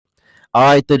All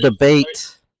right, the Are,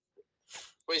 debate.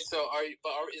 wait, so are you?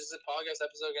 But is the podcast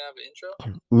episode gonna have an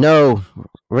intro? No,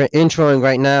 we're introing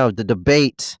right now. The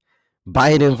debate.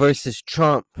 Biden Okay. versus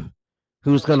Trump.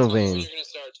 Who's Okay. gonna Tell me when win? you're gonna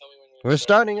start. Tell me when you're gonna We're start.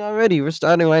 starting already. We're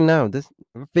starting right now. This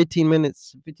 15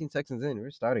 minutes, 15 seconds in.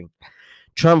 We're starting.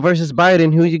 Trump versus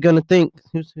Biden. Who you gonna think?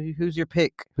 Who's your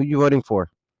pick? Who you voting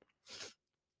for?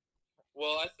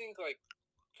 Well, I think like,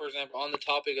 for example, on the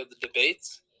topic of the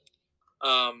debates,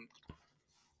 um,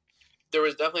 there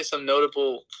was definitely some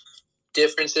notable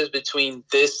differences between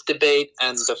this debate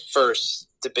and the first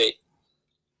debate.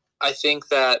 I think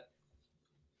that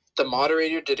the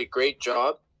moderator did a great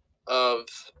job of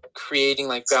creating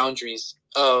like boundaries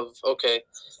of, okay,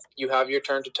 you have your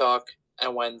turn to talk,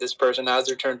 and when this person has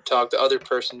their turn to talk, the other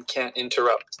person can't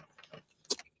interrupt.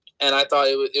 And I thought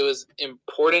it was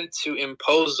important to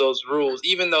impose those rules,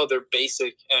 even though they're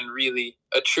basic and really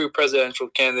a true presidential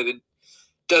candidate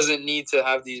doesn't need to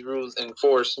have these rules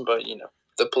enforced, but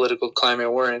the political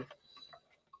climate we're in.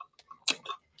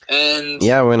 And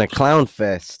Yeah, we're in a clown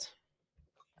fest.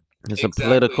 It's a exactly.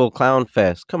 political clown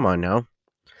fest. Come on now.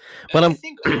 But And I I'm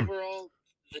think overall,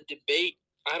 the debate,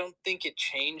 I don't think it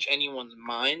changed anyone's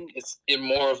mind. It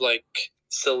more of like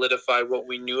solidified what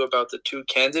we knew about the two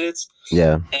candidates.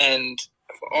 yeah. And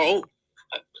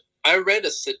I read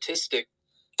a statistic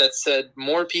that said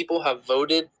more people have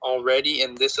voted already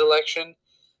in this election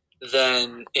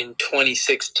than in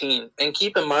 2016. And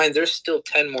keep in mind, there's still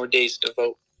 10 more days to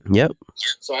vote. Yep.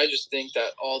 So I just think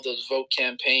that all those vote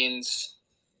campaigns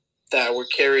that were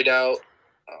carried out,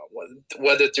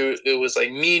 whether through it was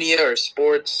like media or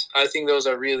sports, I think those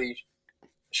are really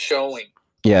showing.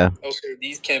 Yeah. Okay,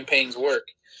 these campaigns work,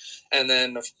 and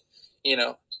then you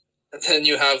know, then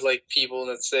you have like people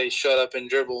that say "shut up and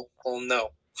dribble." Well,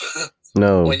 no.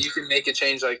 No. When you can make a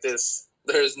change like this,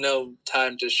 there's no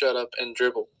time to shut up and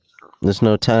dribble. There's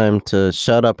no time to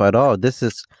shut up at all. This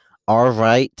is our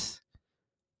right.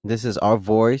 This is our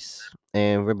voice,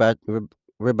 and we're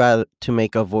about to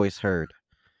make our voice heard.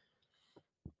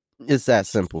 It's that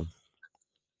simple.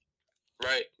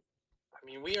 Right. I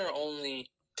mean, we are only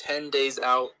 10 days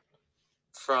out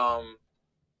from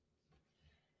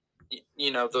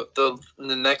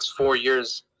the next 4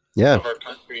 years Yeah. of our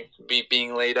country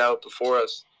being laid out before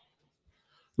us.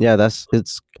 Yeah,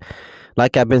 it's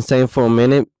like I've been saying for a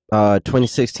minute.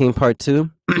 2016 part 2.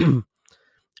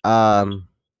 um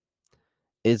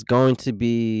it's going to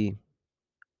be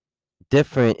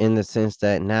different in the sense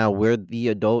that now we're the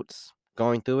adults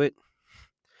going through it.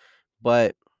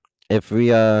 But if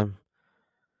we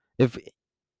if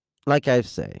like I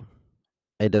say,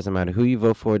 it doesn't matter who you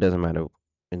vote for, it doesn't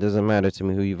matter to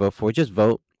me who you vote for. Just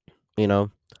vote, you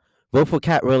know. Vote for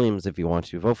Cat Williams if you want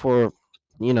to. Vote for,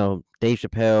 Dave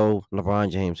Chappelle,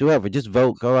 LeBron James, whoever. Just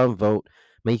vote. Go out and vote.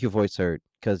 Make your voice heard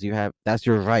because that's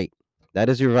your right. That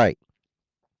is your right.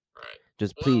 Right.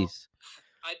 Just Well, please.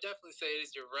 I definitely say it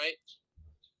is your right.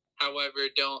 However,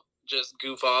 don't just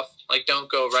goof off. Like, don't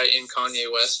go right in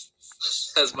Kanye West.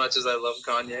 As much as I love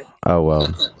Kanye. Oh well,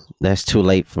 that's too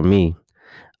late for me.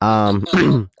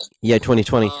 Yeah,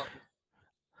 2020.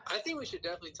 I think we should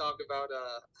definitely talk about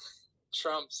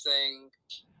Trump saying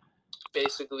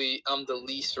basically I'm the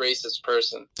least racist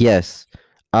person. Yes.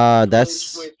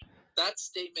 That's which that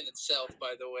statement itself,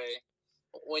 by the way,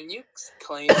 when you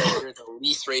claim that you're the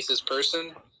least racist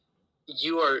person,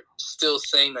 you are still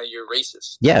saying that you're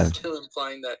racist. Yeah. That's still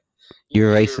implying that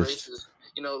you're racist.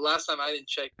 Last time I didn't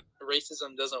check,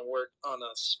 racism doesn't work on a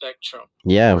spectrum.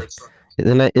 Yeah.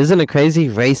 Isn't it crazy?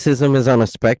 Racism is on a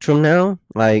spectrum now.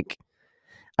 Like,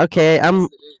 okay, I'm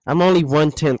only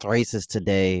 1/10 racist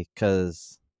today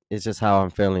because it's just how I'm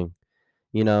feeling.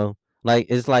 You know, like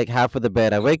it's like half of the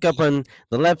bed. I wake up on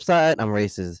the left side, I'm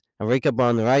racist. I wake up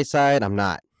on the right side, I'm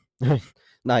not.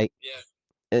 Like,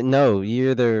 no,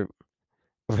 you're either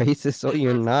racist or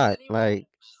you're not. Like,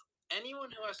 anyone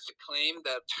who has to claim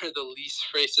that they're the least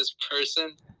racist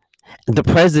person, the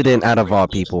president out of all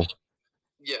people.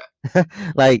 Yeah.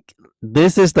 Like,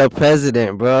 this is the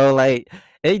president, bro. Like,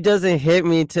 it doesn't hit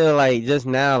me till like just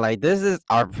now. Like, this is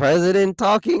our president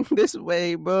talking this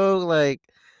way, bro. Like,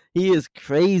 he is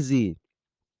crazy.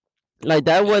 Like,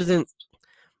 that wasn't.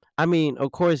 I mean,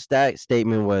 of course, that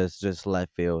statement was just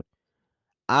left field.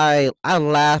 I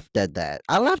laughed at that.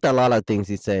 I laughed at a lot of things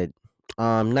he said.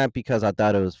 Not because I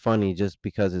thought it was funny, just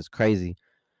because it's crazy.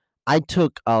 I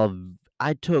took a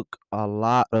I took a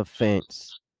lot of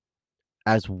offense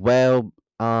as well.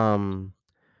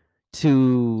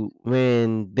 To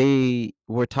when they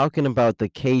were talking about the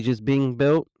cages being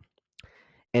built,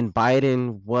 and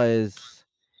Biden was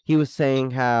he was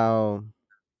saying how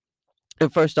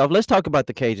And first off, let's talk about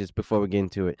the cages before we get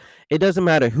into it. It doesn't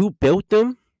matter who built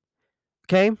them,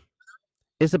 okay?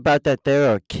 It's about that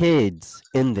there are kids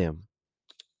in them,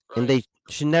 and Right,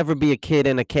 they should never be a kid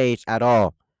in a cage at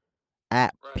all.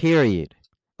 At right. period.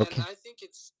 And Okay. I think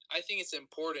it's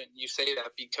important you say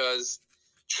that because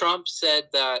Trump said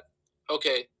that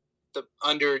okay, the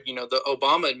under the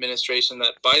Obama administration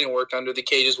that Biden worked under, the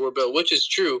cages were built, which is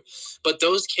true, but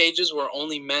those cages were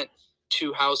only meant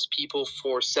to house people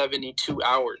for 72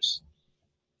 hours,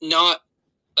 not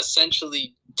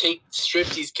essentially strip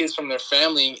these kids from their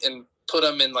family and put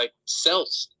them in like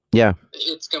cells. Yeah.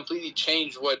 It's completely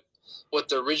changed what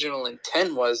the original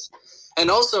intent was, and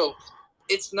also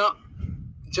it's not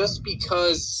just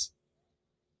because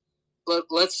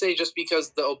let's say just because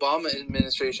the Obama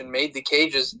administration made the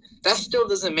cages, that still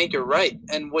doesn't make it right.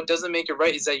 And what doesn't make it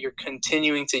right is that you're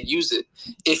continuing to use it.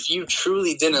 If you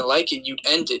truly didn't like it, you'd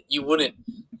end it. You wouldn't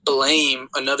blame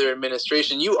another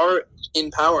administration. You are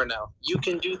in power now. You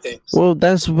can do things. Well,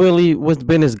 that's really what's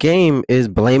been his game is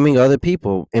blaming other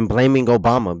people and blaming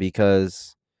Obama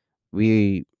because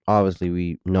we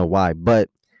know why. But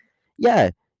yeah,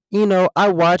 I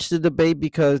watched the debate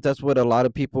because that's what a lot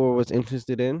of people was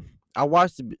interested in. I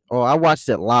watched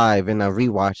it live and I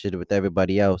rewatched it with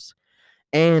everybody else.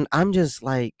 And I'm just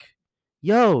like,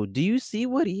 yo, do you see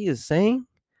what he is saying?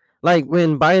 Like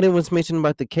when Biden was mentioning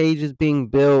about the cages being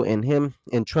built and him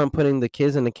and Trump putting the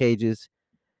kids in the cages,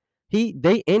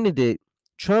 they ended it.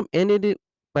 Trump ended it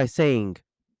by saying,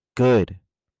 "Good."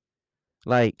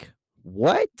 Like,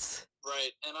 what?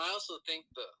 Right. And I also think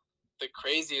the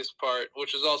craziest part,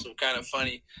 which is also kind of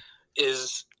funny,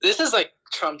 is this is like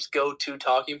Trump's go-to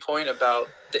talking point about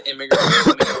the immigrants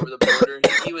coming over the border.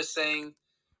 He was saying,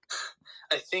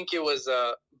 I think it was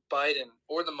Biden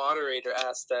or the moderator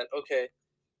asked that, okay,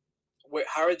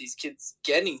 how are these kids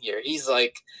getting here? He's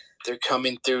like, they're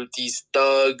coming through these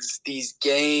thugs, these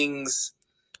gangs,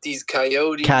 these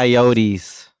coyotes.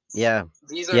 Coyotes. Yeah.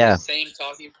 These are the same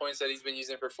talking points that he's been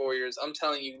using for 4 years. I'm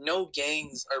telling you, no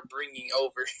gangs are bringing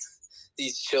over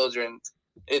these children.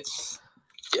 It's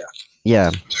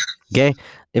Yeah. Gang.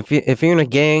 If you're in a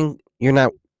gang, you're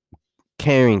not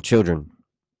carrying children.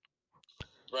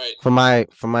 right.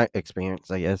 From my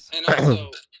experience, I guess. And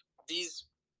also,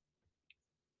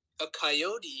 a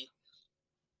coyote,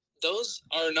 those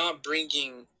are not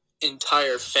bringing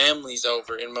entire families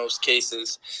over in most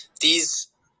cases.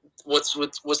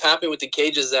 What's happening with the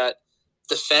cage is that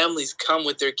the families come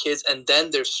with their kids and then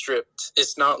they're stripped.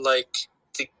 It's not like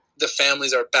the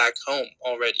families are back home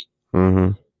already.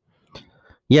 Mm-hmm.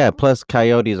 Yeah, plus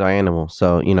coyotes are animals,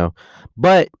 so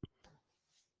but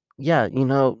yeah,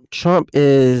 Trump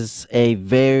is a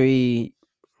very,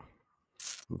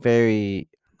 very,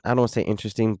 I don't want to say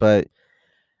interesting, but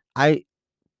I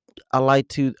I like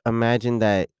to imagine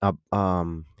that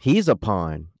he's a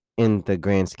pawn in the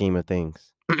grand scheme of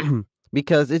things.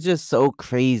 Because it's just so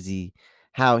crazy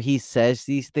how he says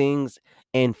these things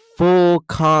in full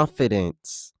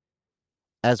confidence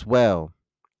as well.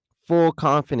 Full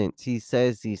confidence he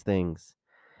says these things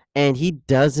and he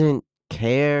doesn't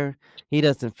care. He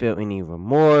doesn't feel any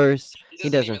remorse. He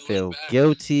doesn't feel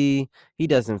guilty. He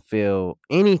doesn't feel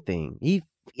anything. He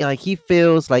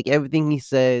feels like everything he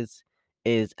says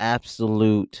is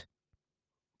absolute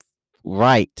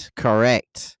right,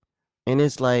 correct. And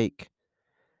it's like,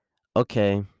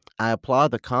 okay, I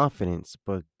applaud the confidence,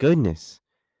 but goodness,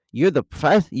 you're the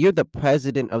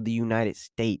president of the United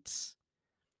States.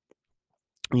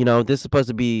 This is supposed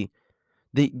to be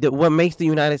the what makes the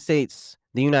United States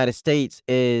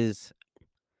is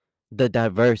the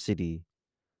diversity.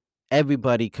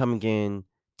 Everybody coming in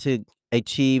to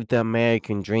achieve the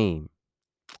American dream,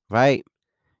 right?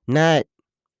 Not,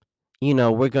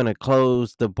 we're going to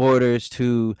close the borders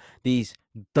to these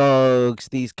thugs,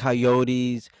 these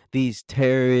coyotes, these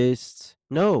terrorists.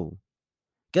 No.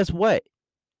 Guess what?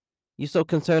 You're so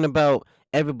concerned about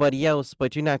everybody else,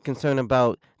 but you're not concerned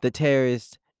about the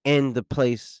terrorists in the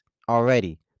place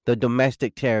already. The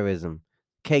domestic terrorism,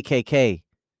 KKK.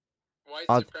 White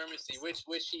supremacy,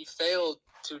 which he failed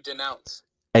to denounce.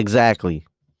 Exactly.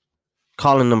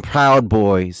 Calling them Proud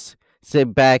Boys.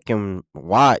 Sit back and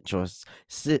watch, or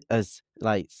sit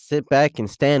back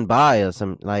and stand by, or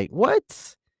something. Like,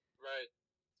 what? Right.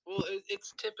 Well,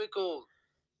 it's typical.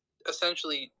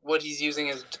 Essentially, what he's using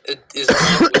is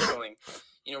whistling.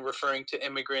 Referring to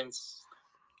immigrants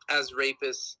as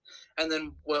rapists, and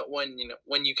then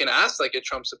when you can ask like a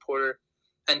Trump supporter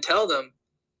and tell them,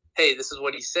 hey, this is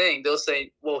what he's saying, they'll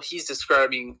say, well, he's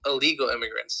describing illegal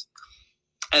immigrants.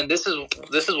 And this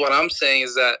is what I'm saying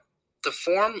is that the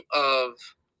form of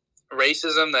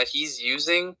racism that he's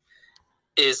using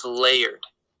is layered.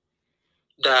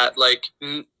 that like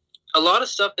a lot of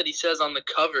stuff that he says on the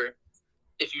cover,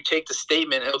 if you take the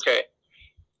statement, okay,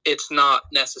 it's not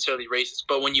necessarily racist,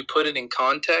 but when you put it in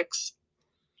context,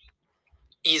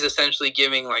 he's essentially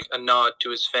giving like a nod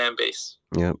to his fan base.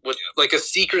 Yep. With like a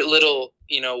secret little,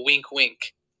 wink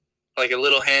wink, like a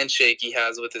little handshake he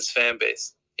has with his fan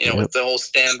base. Yep. With the whole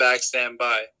stand back, stand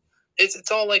by.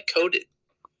 It's all like coded.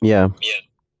 Yeah. Yeah.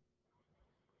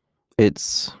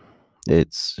 It's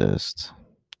just,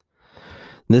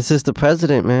 this is the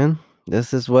president, man.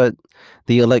 This is what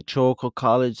the Electoral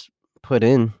College put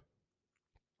in.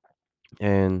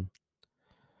 And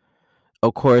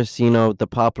of course, the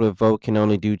popular vote can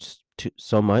only do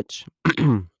so much.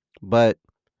 But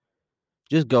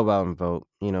just go out and vote,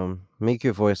 make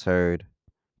your voice heard.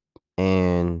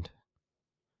 And,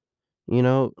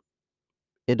 it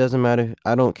doesn't matter.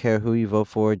 I don't care who you vote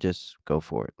for, just go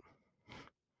for it.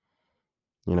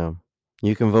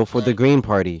 You can vote for the Green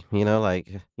Party,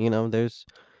 there's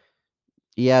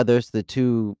the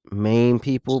two main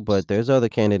people, but there's other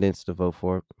candidates to vote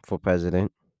for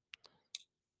president,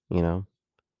 and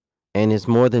it's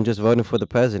more than just voting for the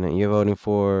president. You're voting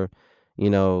for,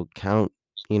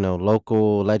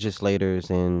 local legislators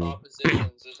and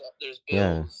oppositions. There's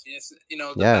bills.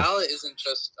 Yeah. The ballot isn't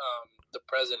just the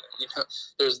president.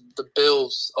 There's the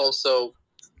bills also.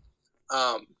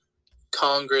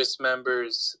 Congress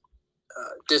members,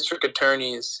 district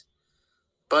attorneys,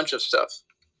 bunch of stuff.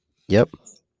 Yep.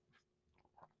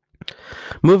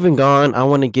 Moving on, I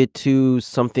want to get to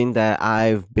something that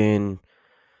I've been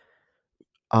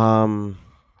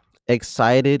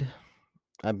excited.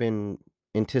 I've been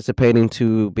anticipating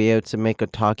to be able to make a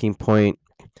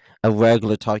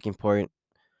regular talking point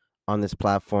on this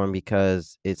platform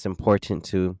because it's important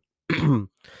to.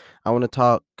 I want to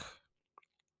talk,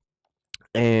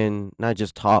 and not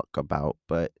just talk about,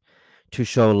 but to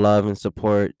show love and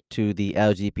support to the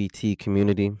LGBT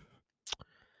community.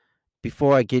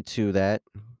 Before I get to that,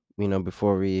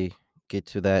 before we get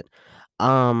to that,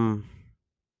 I'm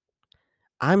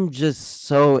just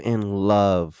so in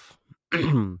love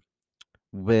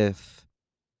with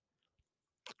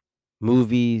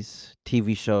movies,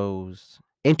 TV shows,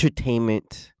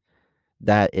 entertainment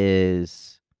that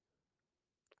is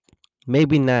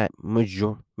maybe not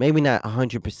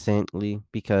 100%ly,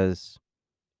 because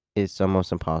it's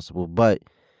almost impossible, but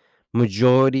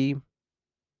majority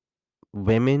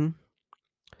women.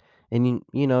 And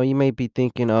you may be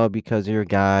thinking, oh, because you're a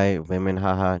guy, women,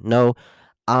 haha. No,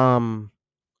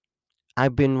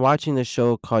 I've been watching the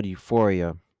show called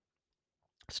Euphoria,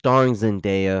 starring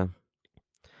Zendaya,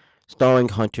 starring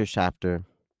Hunter Shafter,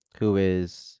 who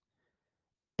is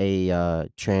a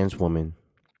trans woman,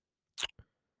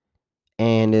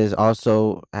 and is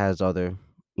also has other,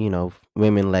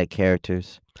 women-led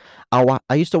characters.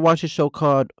 I used to watch a show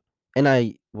called, and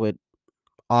I would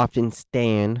often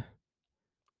stan.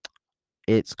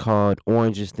 It's called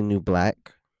Orange is the New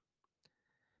Black.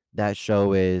 That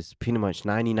show is pretty much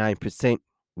 99%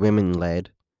 women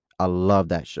led. I love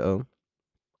that show.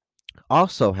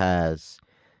 Also has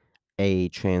a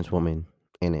trans woman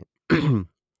in it.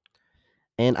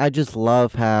 And I just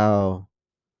love how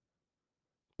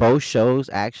both shows,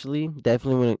 actually,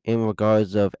 definitely in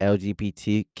regards of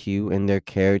LGBTQ and their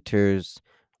characters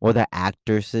or the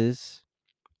actresses,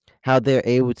 how they're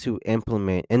able to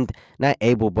implement, and not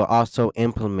able, but also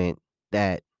implement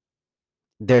that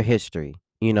their history.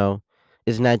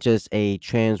 It's not just a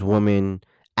trans woman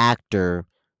actor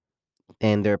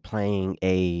and they're playing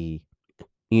you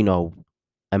know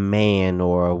a man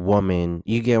or a woman.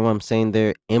 You get what I'm saying?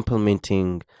 They're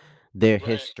implementing their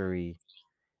history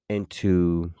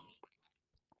into,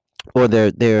 or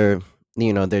their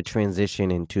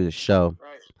transition into the show.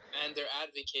 Right. And they're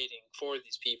advocating for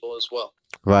these people as well.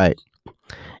 Right.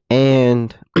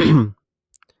 And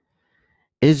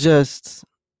it's just,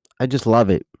 I just love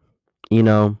it.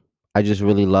 I just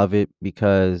really love it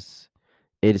because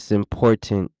it's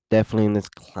important, definitely in this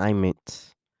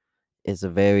climate. It's a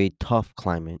very tough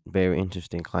climate, very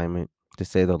interesting climate, to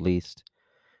say the least,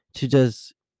 to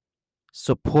just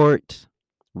support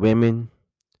women,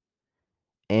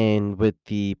 and with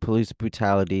the police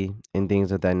brutality and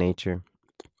things of that nature,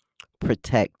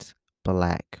 protect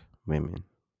black women.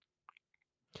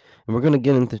 And we're gonna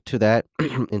get into that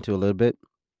into a little bit.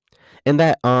 And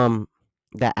that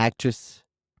actress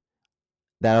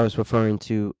that I was referring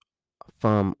to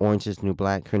from Orange is the New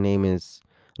Black, her name is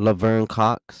Laverne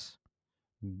Cox.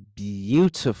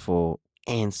 Beautiful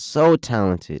and so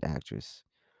talented actress.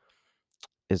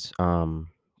 It's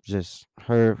just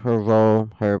her role,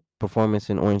 her performance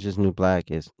in Orange is the New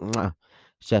Black is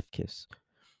chef kiss.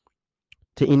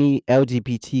 To any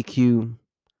LGBTQ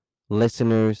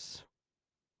listeners,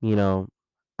 you know,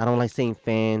 I don't like saying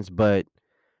fans, but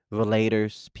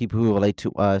relators, people who relate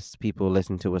to us, people who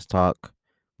listen to us talk.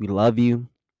 We love you,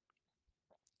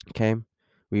 okay?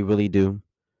 We really do.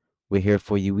 We're here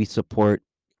for you. We support.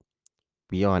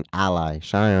 We are an ally,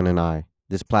 Cheyenne and I.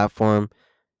 This platform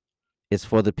is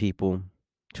for the people,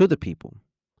 to the people.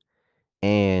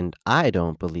 And I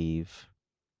don't believe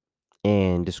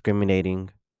in discriminating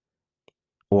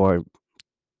or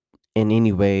in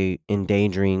any way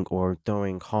endangering or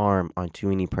throwing harm onto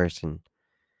any person,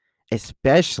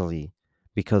 especially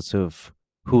because of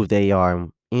who they are,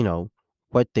 and,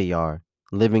 what they are,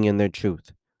 living in their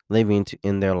truth, living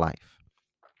in their life.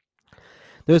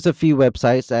 There's a few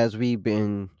websites as we've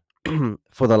been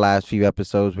for the last few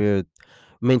episodes. We're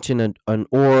mention an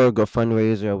org, a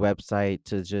fundraiser, a website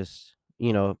to just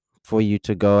for you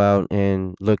to go out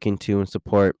and look into and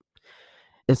support.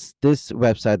 It's this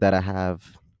website that I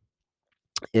have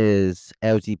is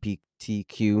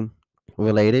LGBTQ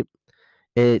related.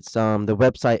 It's the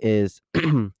website is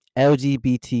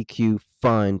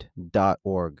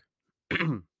lgbtqfund.org.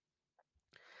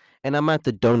 And I'm at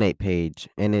the donate page,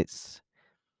 and it's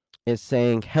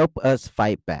saying help us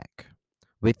fight back.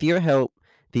 With your help,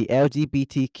 the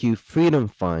LGBTQ Freedom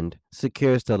Fund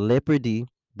secures the liberty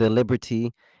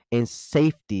and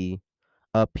safety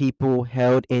of people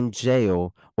held in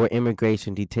jail or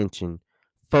immigration detention,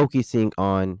 focusing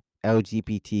on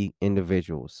LGBT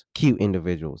individuals, Q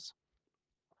individuals.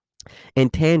 In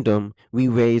tandem, we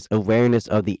raise awareness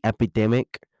of the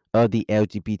epidemic of the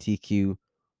LGBTQ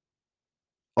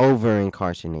over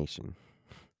incarceration.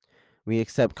 We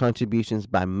accept contributions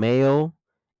by mail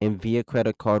and via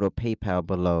credit card or PayPal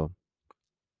below.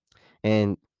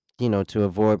 And to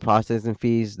avoid processing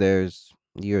fees, there's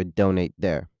your donate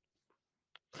there.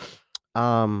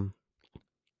 Um,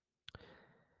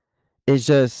 it's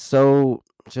just so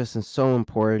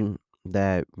important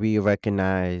that we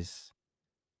recognize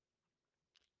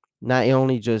not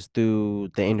only just through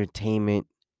the entertainment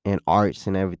and arts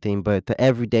and everything, but the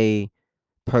everyday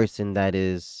person that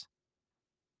is,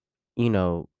 you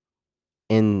know,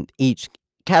 in each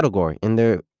category, in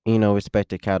their,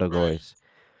 respective Right. categories.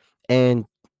 And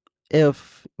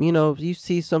if, you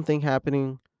see something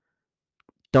happening,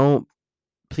 don't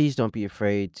please don't be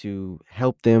afraid to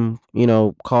help them,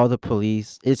 call the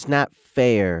police. It's not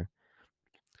fair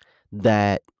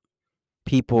that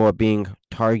people are being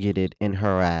targeted and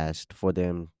harassed for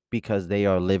them because they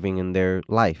are living in their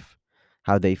life,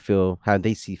 how they feel, how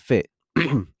they see fit.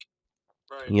 you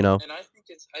Right. know? And I think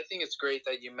it's great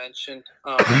that you mentioned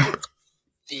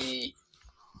the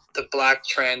the Black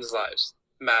trans lives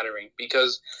mattering,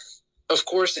 because of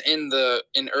course in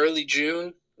early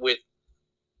June with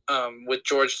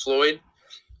George Floyd,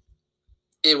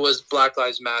 it was Black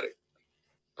Lives Matter,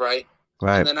 right?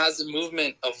 Right. And then as the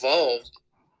movement evolved,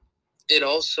 it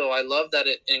also, I love that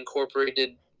it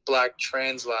incorporated Black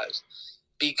trans lives,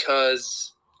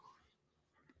 because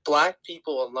Black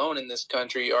people alone in this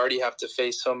country already have to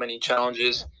face so many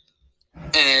challenges.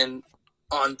 And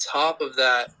on top of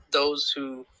that, those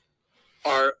who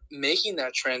are making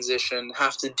that transition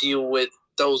have to deal with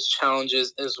those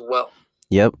challenges as well.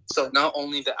 Yep. So not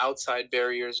only the outside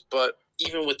barriers, but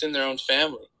even within their own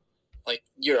family. Like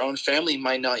your own family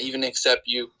might not even accept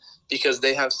you because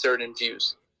they have certain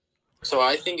views. So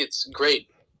I think it's great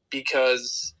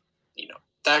because,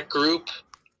 that group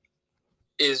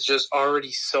is just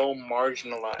already so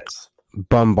marginalized.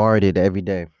 Bombarded every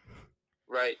day.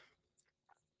 Right.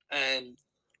 And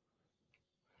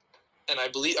I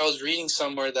believe I was reading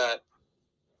somewhere that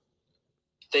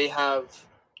they have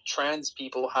trans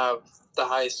people have the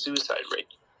highest suicide rate.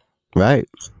 Right.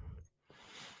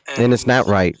 And it's not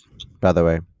right, by the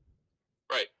way.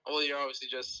 Right. Well, you're obviously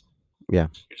Yeah.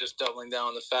 you're just doubling down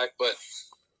on the fact, but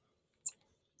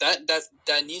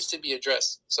that needs to be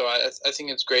addressed. So I think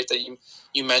it's great that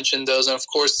you mentioned those, and of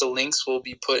course the links will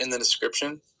be put in the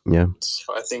description. Yeah.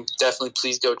 So I think definitely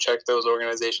please go check those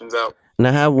organizations out. And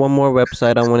I have one more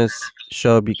website I want to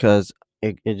show because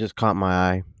it just caught my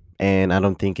eye, and I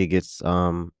don't think it gets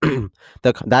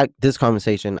this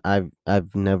conversation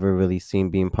I've never really seen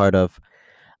being part of.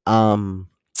 Um,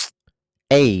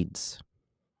 AIDS,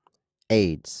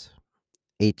 AIDS,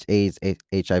 AIDS,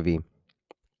 HIV.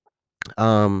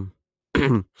 Um,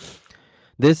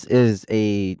 this is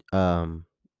in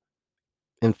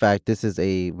fact, this is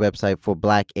a website for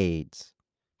Black AIDS.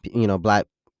 Black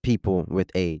people with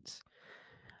AIDS.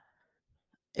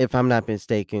 If I'm not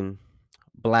mistaken,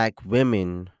 Black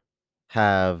women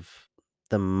have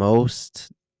the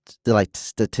most, like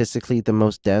statistically, the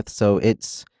most deaths. So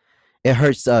it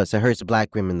hurts us. It hurts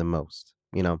Black women the most.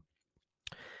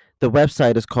 The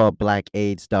website is called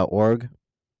blackaids.org.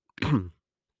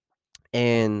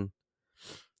 And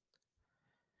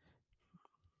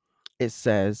it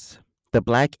says the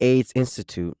Black AIDS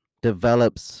Institute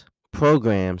develops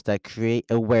programs that create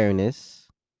awareness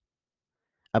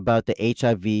about the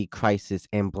HIV crisis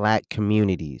in Black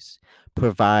communities,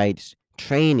 provides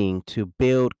training to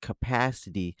build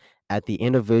capacity at the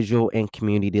individual and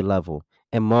community level,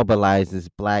 and mobilizes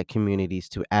Black communities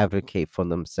to advocate for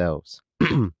themselves.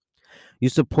 Your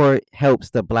support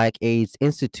helps the Black AIDS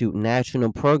Institute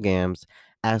national programs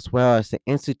as well as the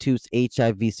Institute's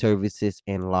HIV services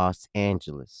in Los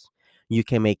Angeles. You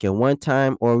can make a one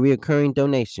time or recurring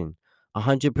donation.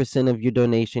 100% of your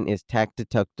donation is tax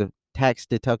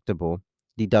deductible.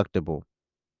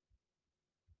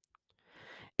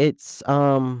 It's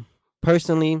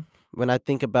personally when I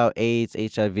think about AIDS,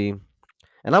 HIV,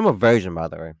 and I'm a virgin by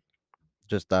the way.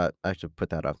 Just thought I should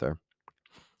put that out there.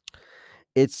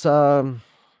 It's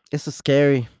it's a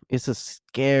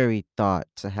scary thought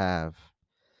to have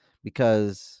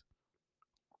because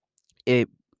it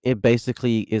it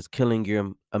basically is killing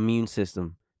your immune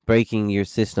system, breaking your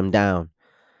system down,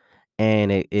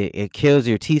 and it kills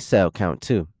your T cell count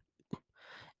too.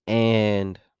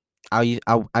 And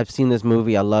I've seen this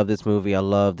movie. I love this movie. I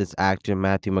love this actor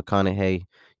Matthew McConaughey.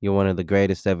 You're one of the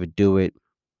greatest to ever do it.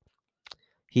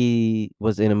 He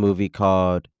was in a movie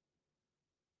called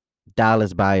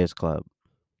Dallas Buyers Club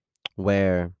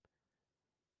where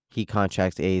he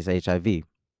contracts AIDS, HIV,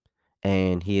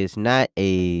 and he is not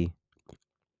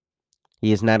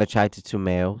attracted to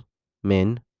male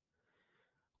men,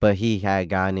 but he had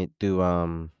gotten it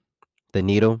through the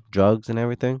needle, drugs, and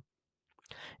everything.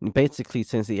 And basically,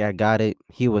 since he had got it,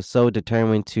 he was so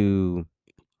determined to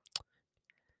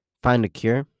find a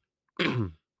cure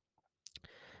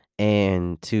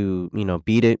and to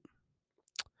beat it.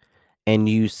 And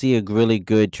you see a really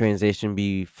good transition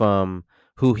be from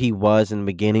who he was in the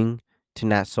beginning to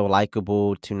not so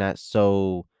likable to not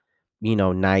so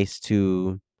nice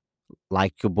to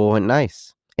likable and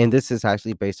nice. And this is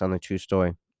actually based on a true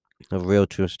story, a real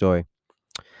true story.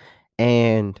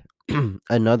 And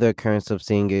another occurrence of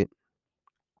seeing it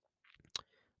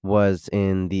was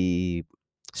in the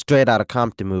Straight Outta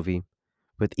Compton movie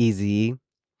with Eazy-E,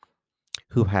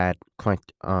 who had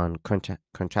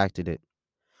contracted it.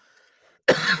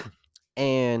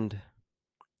 And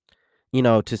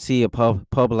to see a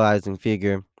publicizing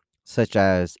figure such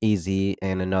as Eazy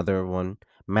and another one,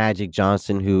 Magic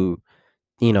Johnson, who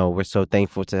we're so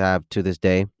thankful to have to this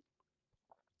day,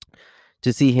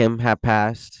 to see him have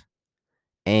passed,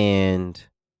 and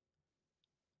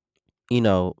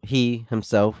he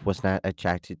himself was not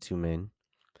attracted to men,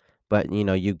 but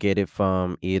you get it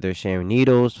from either sharing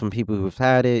needles from people who've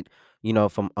had it,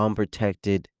 from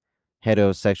unprotected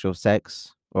heterosexual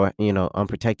sex or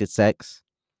unprotected sex,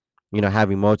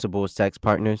 having multiple sex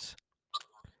partners.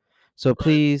 So Right.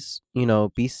 please,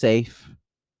 be safe,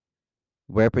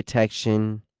 wear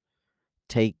protection,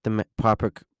 take the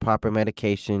proper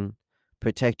medication,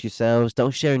 protect yourselves.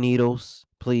 Don't share needles,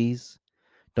 please.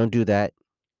 Don't do that.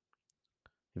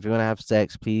 If you're gonna have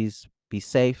sex, please be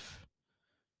safe.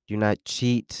 Do not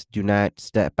cheat. Do not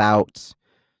step out.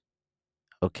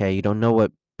 Okay, you don't know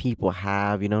what people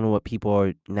have. You don't know what people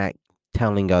are not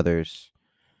telling others.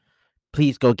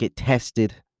 Please go get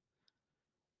tested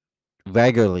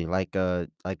regularly, like a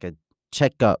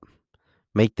checkup.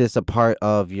 Make this a part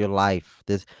of your life.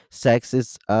 This sex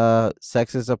is a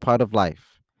part of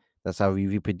life. That's how we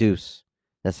reproduce.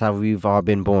 That's how we've all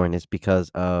been born. It's because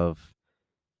of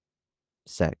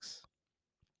sex.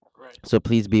 Right. So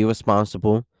please be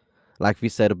responsible. Like we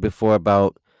said before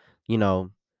about, you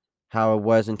know, how it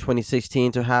was in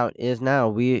 2016 to how it is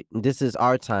now. This is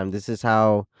our time. This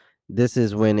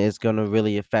is when it's going to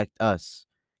really affect us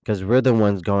cuz we're the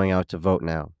ones going out to vote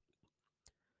now.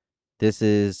 This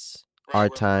is Right. our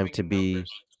We're time to moving in be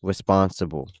numbers.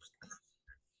 responsible.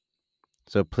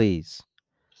 So please,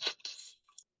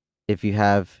 if you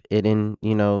have it in,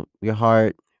 your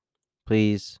heart,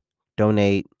 please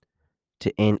donate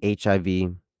to end HIV.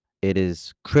 It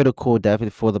is critical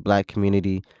definitely for the Black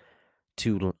community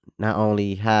to not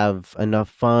only have enough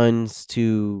funds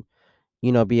to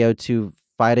be able to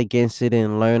fight against it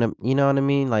and learn, you know what I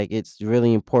mean? Like it's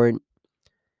really important.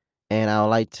 And I would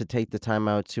like to take the time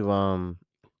out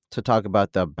to talk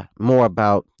about more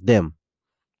about them.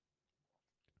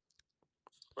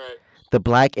 Right. The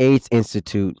Black AIDS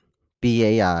Institute,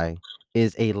 BAI,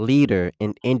 is a leader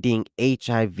in ending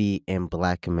HIV in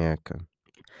Black America.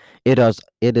 It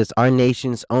is our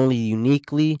nation's only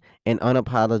uniquely and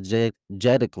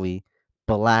unapologetically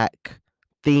Black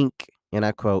think, and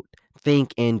I quote,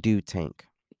 think and do tank.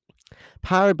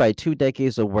 Powered by 2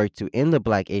 decades of work to end the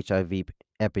Black HIV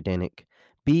epidemic,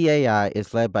 BAI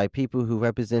is led by people who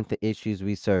represent the issues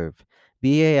we serve.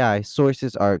 BAI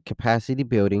sources are capacity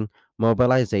building,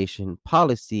 mobilization,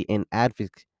 policy, and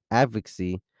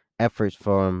advocacy efforts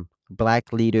from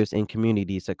Black leaders and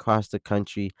communities across the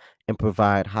country and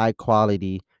provide high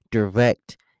quality,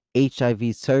 direct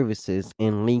HIV services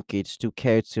and linkage to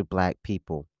care to Black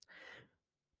people.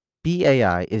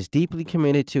 BAI is deeply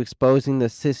committed to exposing the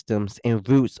systems and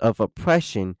roots of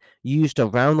oppression used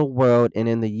around the world and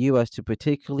in the U.S. to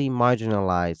particularly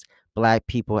marginalize Black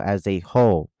people as a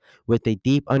whole, with a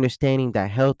deep understanding that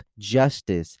health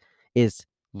justice is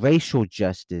racial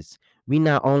justice. We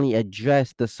not only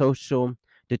address the social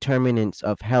determinants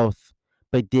of health,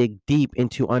 but dig deep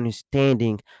into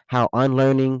understanding how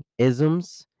unlearning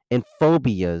isms and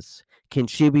phobias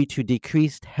contribute to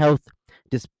decreased health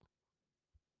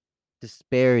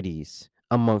disparities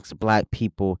amongst Black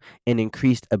people and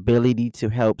increased ability to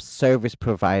help service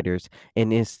providers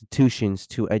and institutions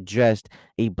to address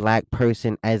a Black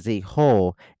person as a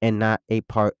whole and not a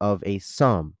part of a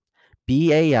sum.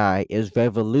 BAI is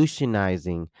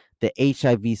revolutionizing the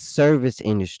HIV service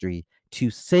industry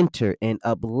to center and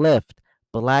uplift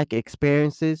Black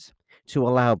experiences to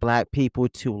allow Black people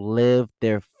to live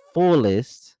their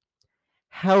fullest,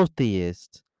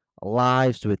 healthiest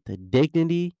lives with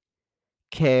dignity,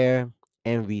 care,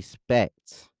 and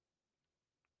respect.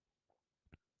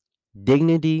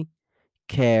 Dignity,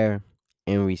 care,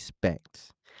 and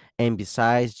respect. And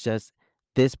besides just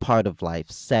this part of life,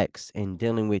 sex, and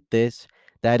dealing with this,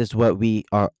 that is what we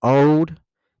are owed.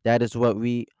 That is what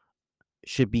we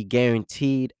should be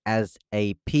guaranteed as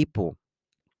a people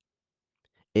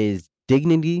is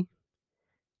dignity,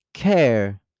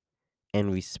 care,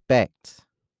 and respect.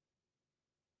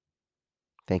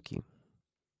 Thank you.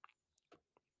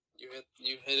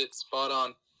 You hit it spot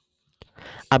on.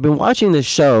 I've been watching this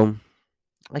show.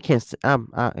 I can't.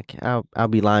 I'll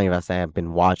be lying if I say I've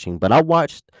been watching, but I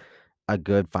watched a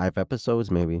good 5 episodes,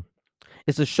 maybe.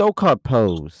 It's a show called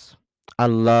Pose. I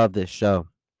love this show.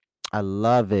 I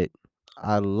love it.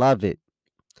 I love it.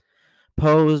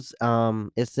 Pose.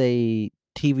 It's a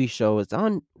TV show. It's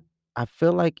on. I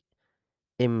feel like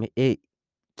it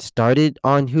started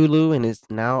on Hulu and it's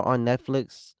now on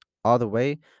Netflix all the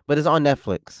way, but it's on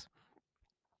Netflix,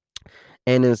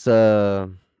 and it's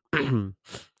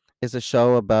it's a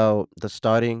show about the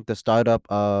startup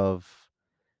of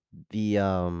the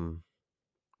um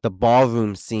the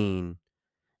ballroom scene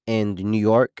in New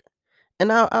York.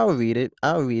 And I'll read it.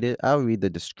 I'll read it. I'll read the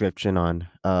description on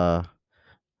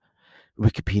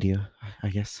Wikipedia, I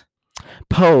guess.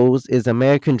 Pose is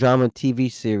American drama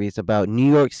TV series about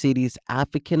New York City's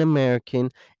African American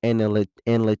and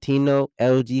Latino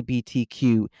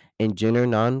LGBTQ and gender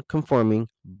non-conforming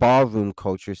ballroom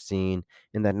culture scene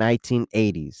in the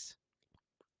 1980s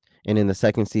and in the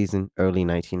second season early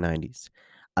 1990s.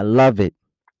 I love it.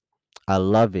 I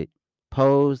love it.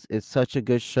 Pose is such a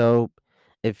good show.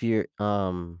 If you're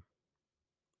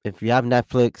if you have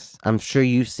Netflix, I'm sure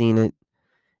you've seen it.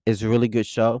 It's a really good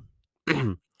show.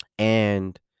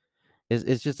 And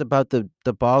it's just about the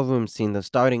ballroom scene, the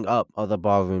starting up of the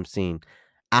ballroom scene.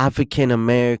 African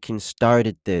Americans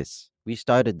started this. We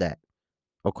started that.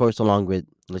 Of course, along with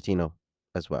Latino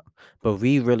as well. But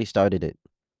we really started it.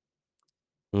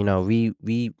 You know, we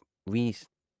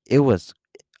it was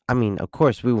I mean, of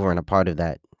course we weren't a part of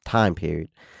that time period.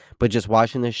 But just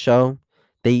watching this show,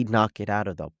 they knock it out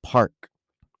of the park.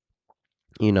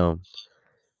 You know,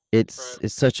 Right.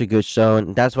 it's such a good show,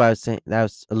 and that's why I was saying that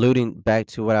was alluding back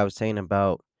to what I was saying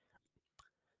about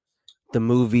the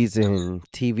movies and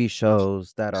TV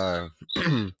shows that are,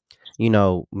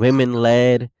 women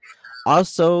led.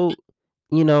 Also,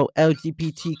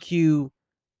 LGBTQ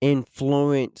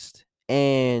influenced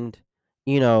and,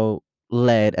 you know,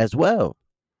 led as well.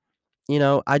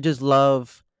 I just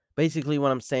love basically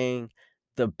what I'm saying.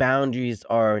 The boundaries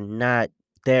are not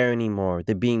there anymore.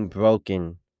 They're being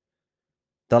broken.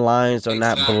 The lines are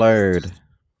not Exactly. blurred.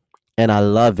 And I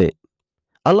love it.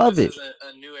 I love This it. is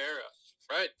a new era,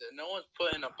 right? No one's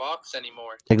put in a box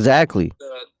anymore. Exactly.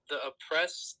 The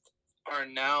oppressed are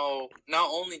now, not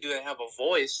only do they have a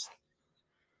voice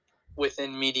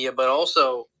within media, but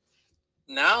also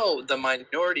now the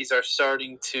minorities are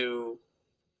starting to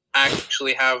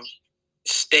actually have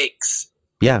stakes.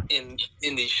 Yeah. In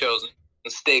these shows.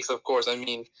 And stakes, of course, I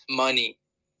mean money.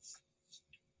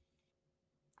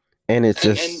 And it's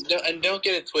just and don't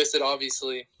get it twisted.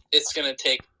 Obviously, it's gonna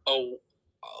take a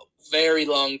very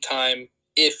long time,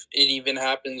 if it even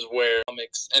happens, where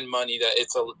economics and money, that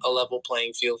it's a level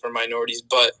playing field for minorities.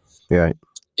 But right.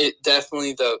 it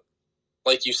definitely,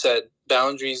 like you said,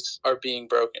 boundaries are being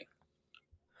broken.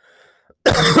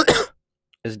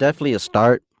 It's definitely a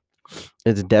start.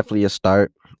 It's definitely a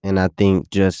start, and I think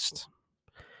just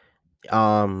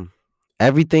um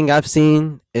everything I've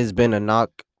seen has been a knock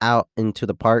out into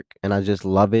the park, and I just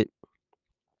love it.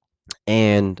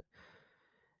 And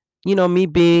me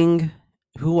being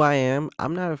who I am,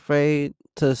 I'm not afraid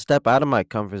to step out of my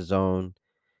comfort zone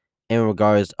in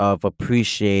regards of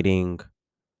appreciating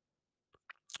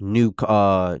new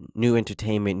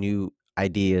entertainment, new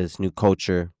ideas, new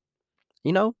culture.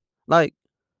 You know, like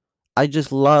I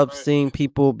just love Right. seeing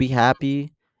people be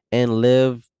happy and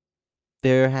live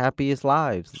their happiest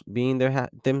lives, being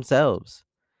themselves.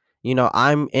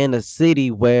 I'm in a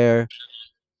city where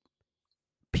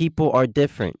people are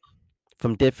different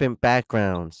from different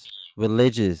backgrounds,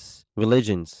 religions,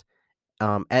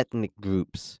 ethnic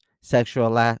groups,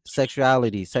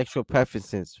 sexuality, sexual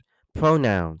preferences,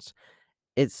 pronouns.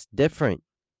 It's different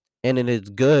and it is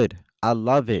good. I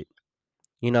love it.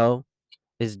 You know,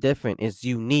 it's different. It's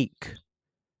unique.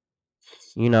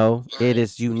 It Right.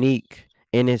 is unique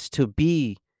and it's to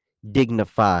be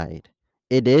dignified.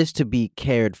 It is to be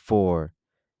cared for.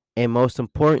 And most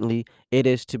importantly, it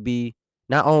is to be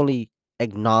not only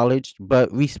acknowledged,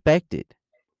 but respected.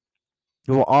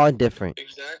 We're all different,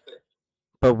 Exactly.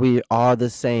 but we are the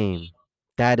same.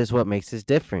 That is what makes us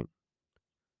different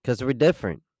because we're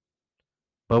different,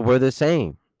 but we're the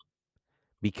same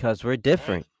because we're Right.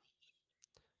 different.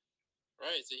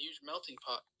 Right. It's a huge melting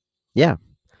pot. Yeah.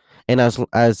 And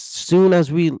as soon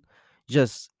as we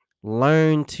just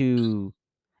learn to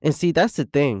and see that's the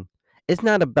thing. It's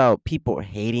not about people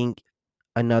hating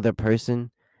another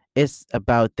person. It's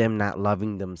about them not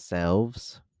loving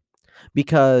themselves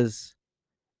because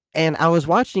and I was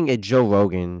watching a Joe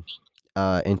Rogan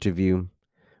interview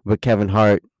with Kevin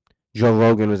Hart. Joe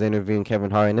Rogan was interviewing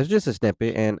Kevin Hart and it's just a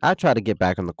snippet and I try to get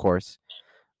back on the course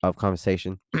of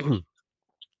conversation.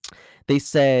 They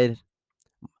said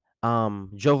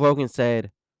Joe Rogan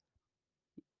said,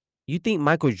 "You think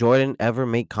Michael Jordan ever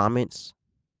made comments?"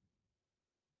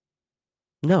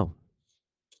 No.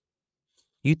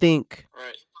 You think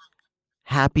Right.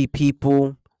 happy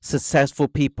people, successful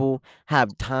people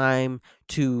have time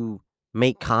to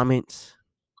make comments?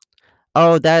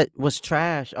 Oh, that was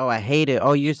trash. Oh, I hate it.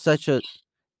 Oh, you're such a.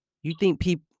 You think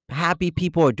happy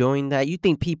people are doing that? You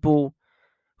think people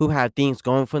who have things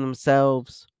going for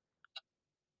themselves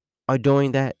are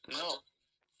doing that? No,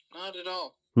 not at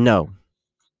all. No.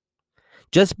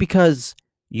 Just because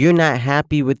you're not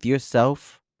happy with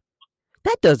yourself,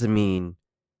 that doesn't mean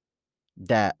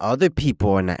that other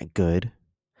people are not good.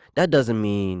 That doesn't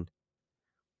mean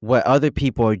what other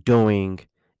people are doing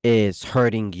is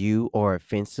hurting you or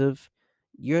offensive.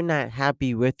 You're not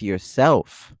happy with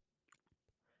yourself.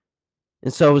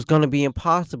 And so it's going to be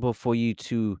impossible for you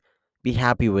to be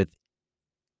happy with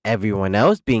everyone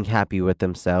else being happy with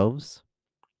themselves,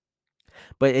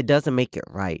 but it doesn't make it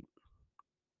right.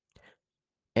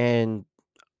 And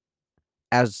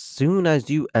as soon as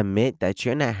you admit that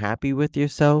you're not happy with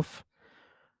yourself,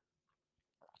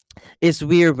 it's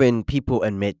weird when people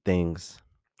admit things,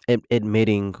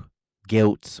 admitting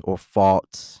guilt or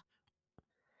faults.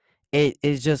 It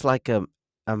is just like a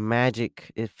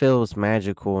magic. It feels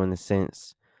magical in a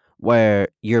sense where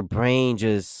your brain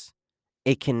just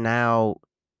it can now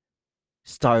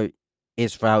start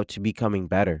its route to becoming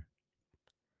better.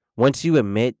 Once you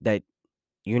admit that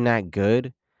you're not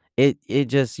good, it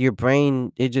just your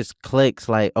brain it just clicks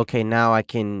like okay now I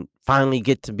can finally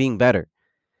get to being better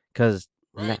because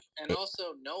Right. And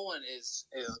also, no one is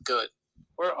good.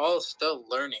 We're all still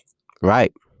learning.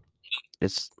 right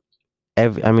it's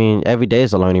every day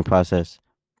is a learning process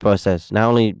not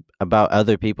only about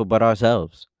other people but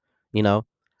ourselves you know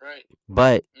Right.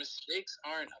 but Mistakes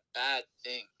aren't a bad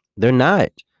thing. they're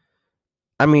not.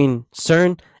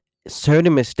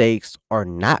 Certain mistakes are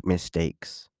not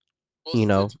mistakes. Well, You it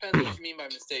know, depends what you mean by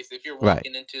mistakes. If you're right?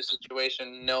 walking into a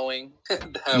situation knowing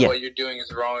that Yeah, what you're doing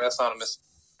is wrong, that's not a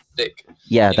mistake.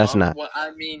 yeah, that's not. What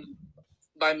I mean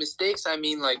by mistakes, I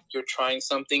mean like you're trying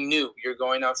something new. You're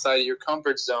going outside of your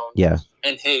comfort zone. Yeah,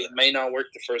 And hey, it may not work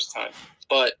the first time,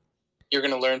 but you're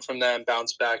gonna learn from that and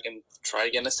bounce back and try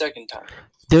again a second time.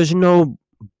 there's no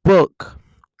book,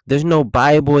 there's no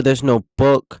Bible, there's no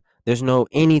book, there's no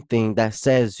anything that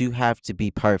says you have to be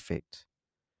perfect.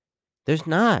 There's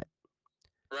not,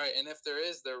 Right, and if there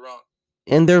is, they're wrong.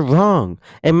 and they're wrong.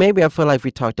 And maybe I feel like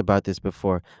we talked about this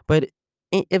before, but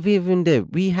if we even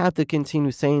did, we have to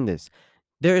continue saying this.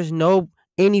 There is no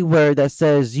anywhere that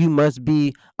says you must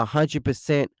be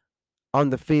 100% on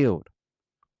the field.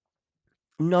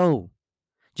 No,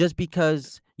 just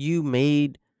because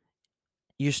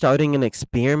you're starting an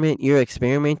experiment, you're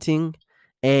experimenting,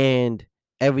 and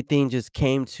everything just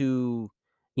came to,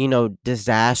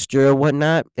 disaster or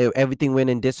whatnot, everything went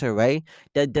in disarray,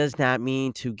 that does not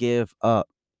mean to give up.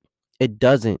 It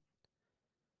doesn't.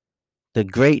 The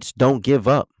greats don't give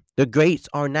up. The greats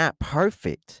are not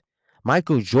perfect.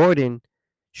 Michael Jordan,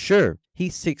 sure,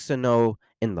 he's 6-0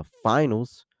 in the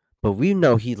finals, but we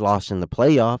know he lost in the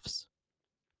playoffs.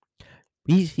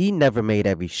 He never made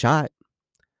every shot.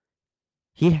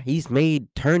 He's made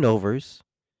turnovers.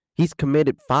 He's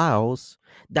committed fouls.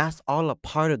 That's all a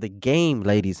part of the game,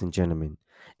 ladies and gentlemen.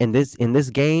 And this in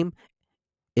this game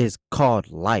is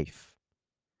called life.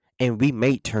 And we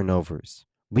make turnovers.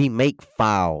 We make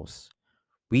fouls.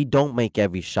 We don't make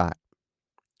every shot.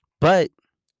 But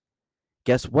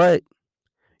guess what?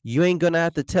 You ain't gonna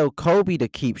have to tell Kobe to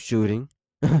keep shooting.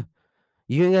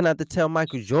 You ain't gonna have to tell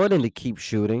Michael Jordan to keep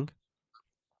shooting.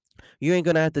 You ain't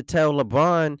gonna have to tell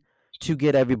LeBron to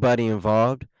get everybody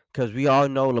involved, because we all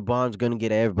know LeBron's gonna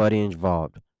get everybody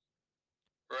involved.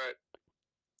 Right.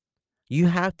 You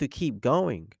have to keep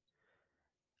going.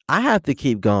 I have to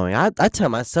keep going. I tell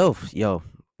myself, yo,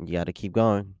 you got to keep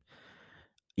going.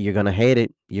 You're gonna hate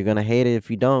it. You're gonna hate it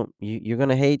if you don't. You're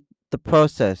gonna hate the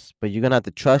process, but you're gonna have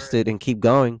to trust Right. it and keep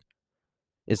going.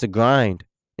 It's a grind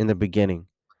in the beginning,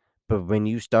 but when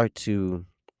you start to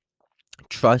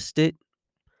trust it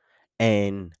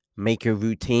and make your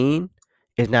routine,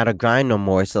 it's not a grind no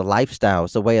more. It's a lifestyle.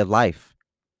 It's a way of life.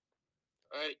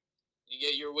 Right. You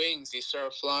get your wings. You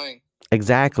start flying.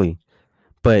 Exactly.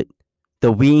 But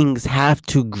the wings have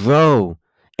to grow,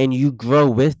 and you grow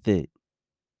with it.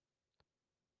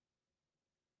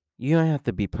 You don't have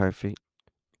to be perfect,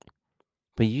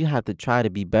 but you have to try to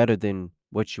be better than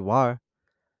what you are.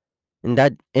 And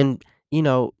you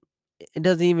know, it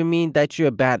doesn't even mean that you're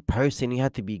a bad person. You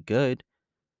have to be good.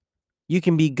 You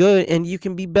can be good and you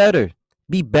can be better.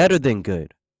 Be better than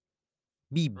good.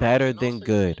 Be Right. better And than also, you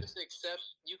can good. just accept.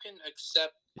 You can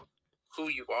accept who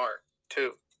you are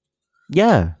too.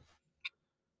 Yeah.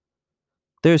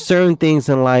 There are certain things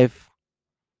in life.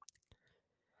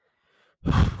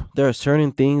 There are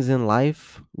certain things in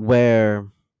life where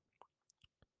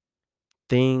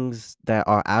things that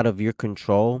are out of your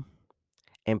control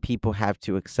and people have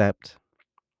to accept.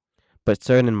 But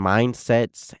certain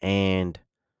mindsets and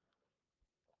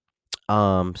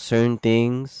certain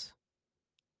things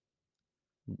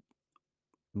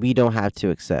we don't have to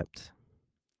accept.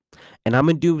 And I'm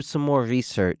gonna do some more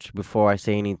research before I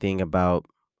say anything about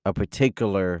a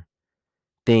particular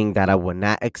thing that I will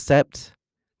not accept,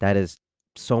 that is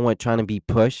somewhat trying to be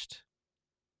pushed.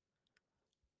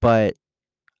 But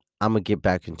I'm gonna get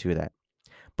back into that.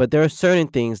 But there are certain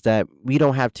things that we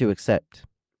don't have to accept.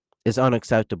 It's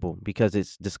unacceptable because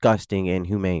it's disgusting and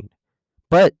inhumane.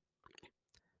 But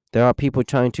there are people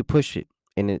trying to push it,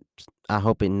 and I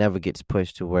hope it never gets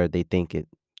pushed to where they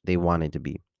want it to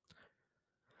be.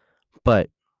 But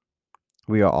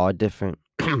we are all different.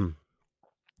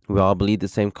 We all bleed the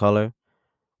same color.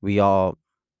 We all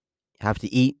have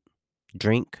to eat,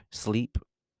 drink, sleep.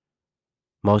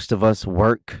 Most of us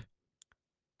work,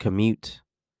 commute,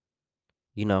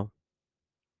 you know.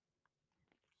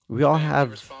 We all Family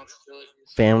have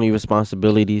responsibilities. family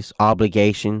responsibilities,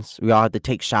 obligations. We all have to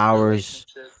take showers,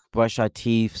 Relationship. brush our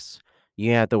teeth.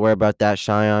 You ain't have to worry about that,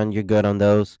 Cheyenne. You're good on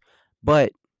those.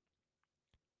 But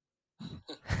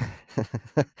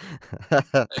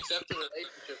Except the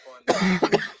relationship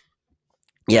one.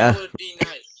 yeah, That would be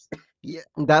nice. yeah,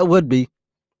 that would be.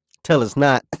 Till it's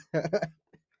not.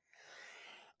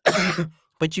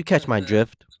 But you catch my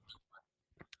drift.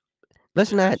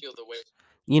 Let's I not, feel the weight.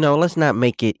 let's not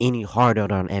make it any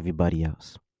harder on everybody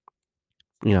else.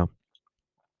 You know,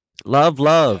 love,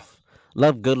 Yeah.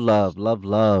 love, good love, love,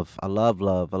 love. I love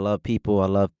love. I love people. I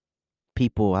love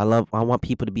people. I want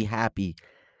people to be happy.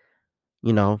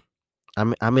 You know,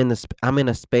 I'm in a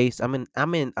space. I'm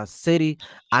in a city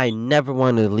I never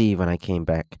wanted to leave when I came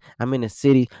back. I'm in a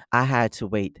city I had to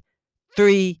wait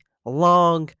 3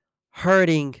 long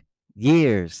hurting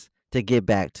years to get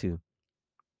back to.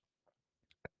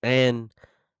 And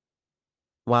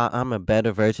while I'm a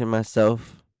better version of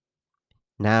myself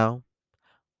now,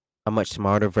 a much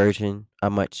smarter version, a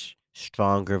much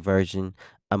stronger version,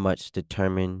 a much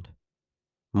determined,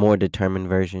 more determined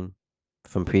version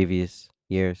from previous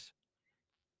years,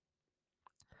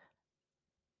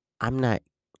 I'm not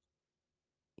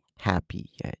happy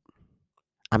yet.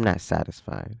 I'm not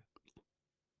satisfied.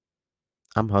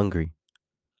 I'm hungry.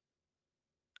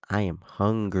 I am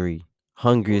hungry.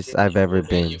 Hungriest I've ever We'll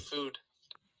get you been. food.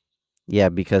 Yeah,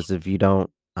 because if you don't,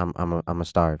 I'm a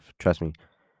starve. Trust me.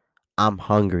 I'm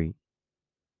hungry,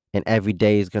 and every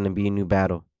day is gonna be a new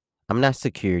battle. I'm not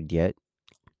secured yet.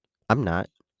 I'm not.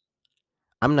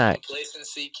 I'm not.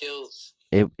 Complacency kills.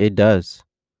 It does.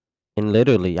 And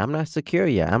literally, I'm not secure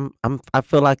yet. I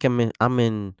feel like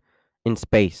in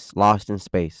space, lost in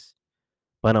space.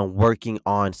 But I'm working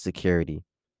on security.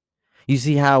 You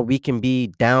see how we can be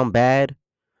down bad,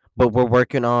 but we're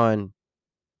working on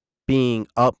being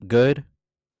up good?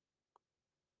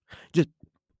 Just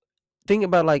think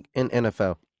about like in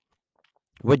NFL.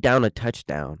 We're down a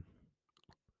touchdown,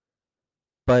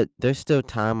 but there's still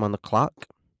time on the clock.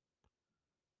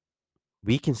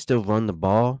 We can still run the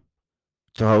ball,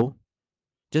 throw.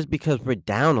 Just because we're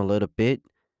down a little bit,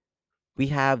 we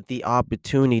have the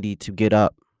opportunity to get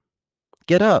up.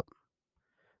 Get up.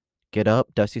 Get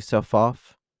up, dust yourself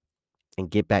off, and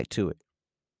get back to it.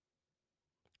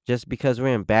 Just because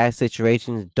we're in bad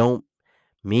situations don't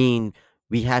mean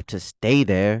we have to stay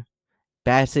there.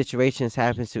 Bad situations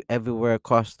happen to everywhere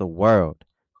across the world.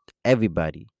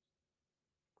 Everybody.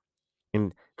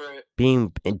 And Right. being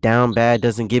down bad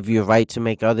doesn't give you a right to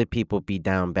make other people be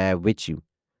down bad with you.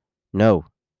 No.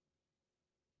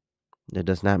 That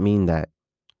does not mean that.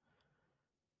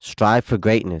 Strive for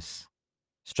greatness.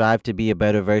 Strive to be a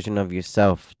better version of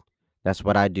yourself. That's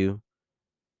what I do.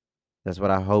 That's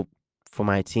what I hope for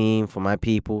my team, for my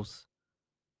peoples,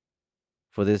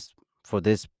 for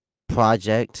this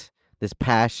project, this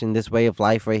passion, this way of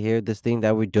life right here, this thing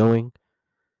that we're doing.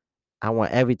 I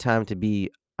want every time to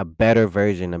be a better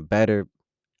version, a better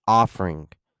offering.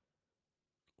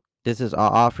 This is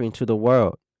our offering to the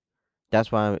world.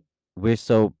 That's why we're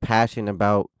so passionate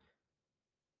about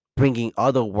bringing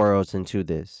other worlds into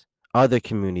this, other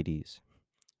communities,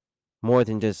 more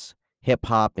than just hip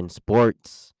hop and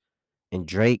sports and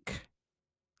Drake,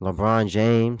 LeBron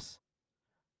James.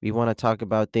 We want to talk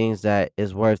about things that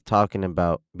is worth talking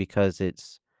about because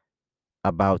it's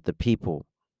about the people.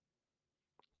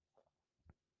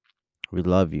 We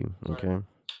love you, Right. okay?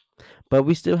 But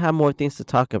we still have more things to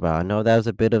talk about. I know that was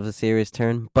a bit of a serious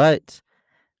turn, but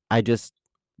I just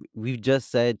we've just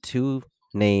said two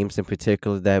names in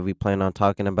particular that we plan on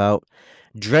talking about.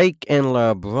 Drake and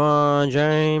LeBron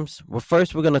James. Well,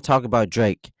 first we're gonna talk about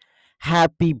Drake.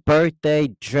 Happy birthday,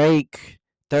 Drake.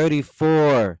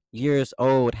 34 years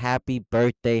old. Happy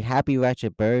birthday. Happy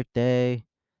ratchet birthday.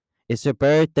 It's your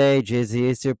birthday, Jizzy.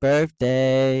 It's your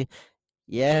birthday.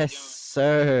 Yes,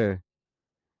 sir.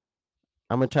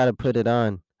 I'm gonna try to put it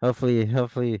on. Hopefully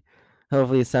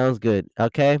it sounds good.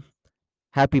 Okay.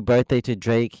 Happy birthday to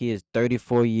Drake. He is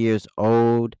 34 years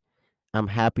old. I'm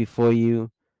happy for you.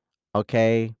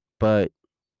 Okay, but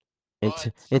But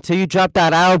until you drop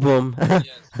that album, yes,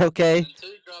 okay. until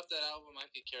you drop that album, I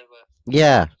could care less.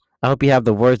 Yeah, I hope you have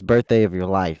the worst birthday of your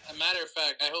life. As a matter of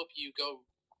fact, I hope you go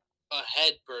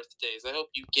ahead birthdays. I hope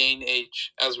you gain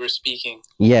age as we're speaking.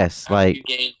 Yes, I hope you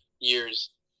gain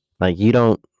years. like you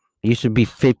don't. You should be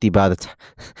 50 by the time.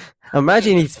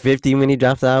 Imagine he's 50 when he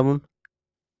drops the album.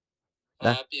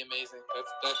 That'd be amazing.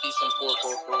 That'd be some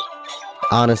 444.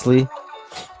 Honestly.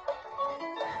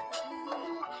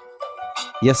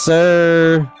 Yes,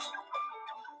 sir.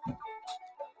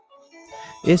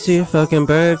 It's your fucking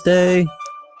birthday.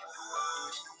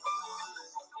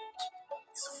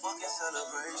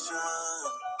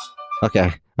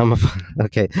 Okay,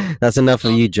 okay. That's enough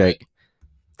of you, Drake.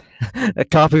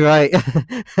 Copyright.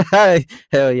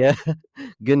 Hell yeah.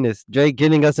 Goodness, Drake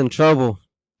getting us in trouble.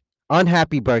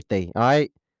 Unhappy birthday. All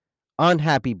right.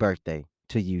 Unhappy birthday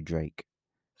to you, Drake.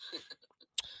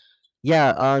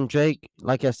 Yeah, Drake.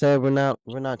 Like I said, we're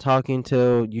not talking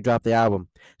till you drop the album.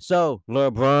 So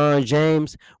LeBron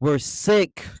James, we're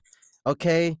sick.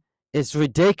 Okay, it's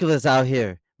ridiculous out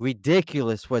here.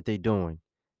 Ridiculous what they're doing.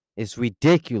 It's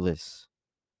ridiculous.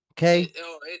 Okay,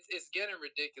 it's getting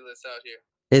ridiculous out here.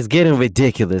 It's getting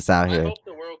ridiculous out I here. hope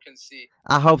the world can see.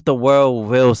 I hope the world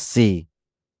will see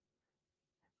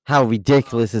how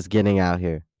ridiculous it's getting out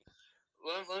here.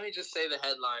 Let me just say the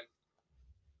headline.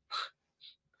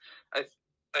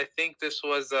 I think this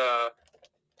was I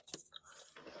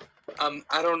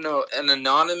don't know, an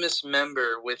anonymous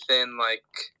member within like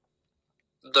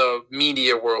the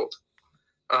media world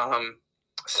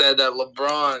said that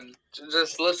LeBron,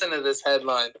 just listen to this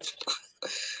headline.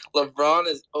 LeBron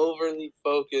is overly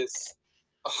focused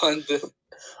on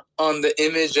the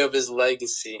image of his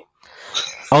legacy.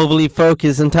 Overly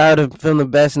focused and tired of feeling the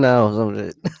best now or some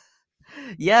shit.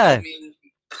 Yeah. I mean,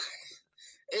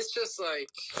 it's just like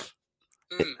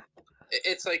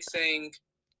it's like saying,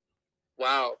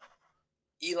 wow,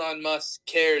 Elon Musk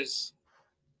cares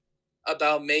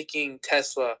about making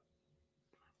Tesla.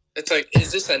 It's like,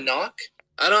 is this a knock?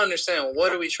 I don't understand.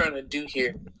 What are we trying to do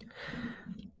here?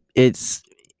 It's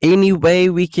any way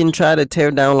we can try to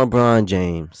tear down LeBron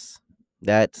James.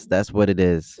 That's what it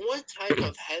is. What type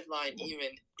of headline even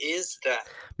is that?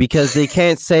 Because they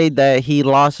can't say that he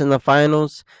lost in the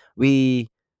finals. And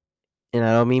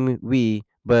I don't mean we,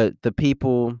 but the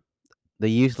people, the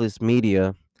useless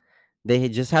media, they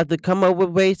just have to come up with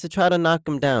ways to try to knock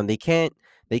him down. They can't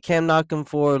knock him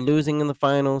for losing in the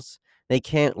finals. They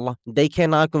can't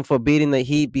knock him for beating the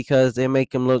Heat because they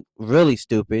make him look really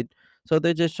stupid. So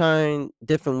they're just trying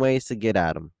different ways to get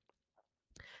at him.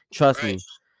 Trust Right. me,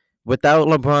 without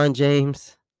LeBron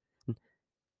James,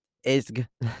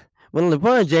 when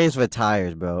LeBron James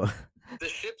retires, bro. The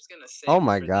ship's gonna sink. Oh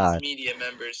my for God, these media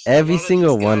members. every A lot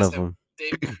single of these one guys of them.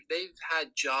 they've had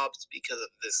jobs because of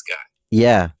this guy.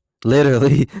 Yeah,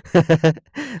 literally.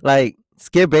 Like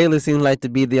Skip Bayless seems like to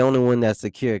be the only one that's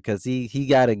secure because he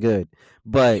got it good.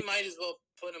 But You might as well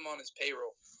put him on his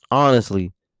payroll.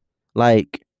 honestly,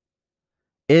 like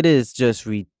it is just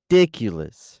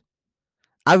ridiculous.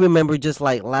 I remember just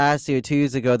like last year, 2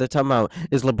 years ago, they're talking about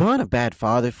is LeBron a bad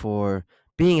father for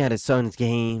being at his son's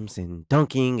games and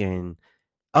dunking and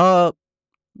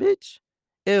bitch.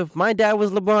 If my dad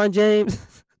was LeBron James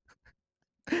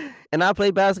and I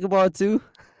play basketball too,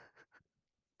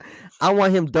 I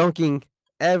want him dunking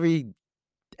every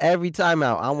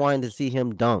timeout. I wanted to see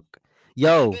him dunk.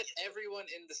 Yo, I bet everyone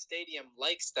in the stadium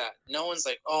likes that. No one's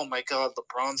like, "Oh my God,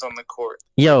 LeBron's on the court."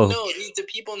 yo. No, the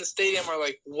people in the stadium are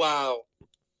like, "Wow."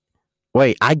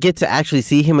 Wait, I get to actually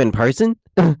see him in person?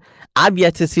 I've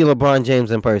yet to see LeBron James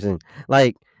in person.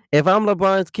 Like, if I'm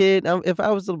LeBron's kid, if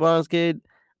I was LeBron's kid,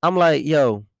 I'm like,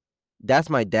 yo, that's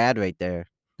my dad right there,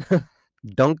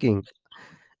 dunking,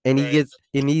 and Right.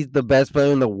 he's the best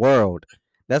player in the world.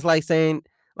 That's like saying,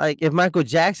 like, if Michael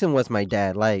Jackson was my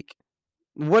dad, like,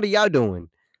 what are y'all doing?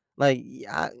 Like,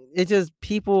 it's just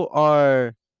people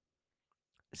are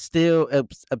still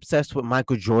obsessed with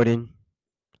Michael Jordan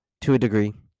to a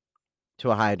degree, to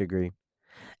a high degree.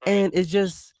 Right. And it's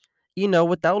just,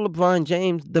 without LeBron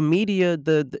James, the media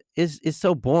is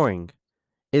so boring.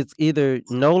 It's either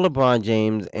no LeBron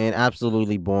James and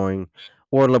absolutely boring,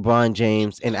 or LeBron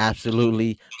James and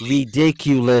absolutely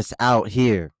ridiculous out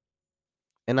here.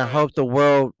 And I Right. hope the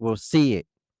world will see it.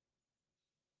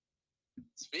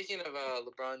 Speaking of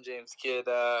LeBron James' kid,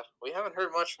 we haven't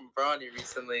heard much from Bronny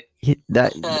recently. He's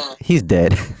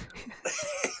dead.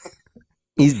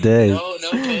 He's dead. No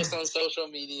posts on social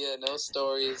media, no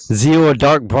stories. Zero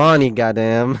Dark Bronny,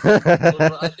 goddamn.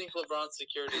 I think LeBron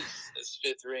secured his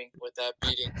fifth ring with that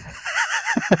beating.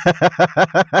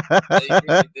 He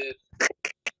really did.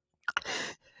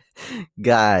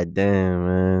 God damn,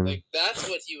 man. Like, that's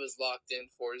what he was locked in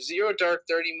for. Zero Dark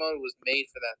 30 mode was made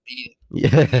for that beating.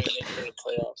 Yeah. For the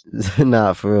playoffs.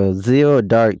 Nah, for real. Zero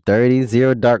Dark 30,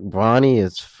 Zero Dark Bronny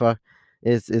is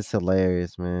it's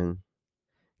hilarious, man.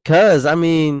 Cause I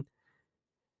mean,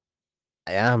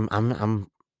 I'm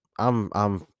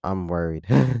worried.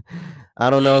 I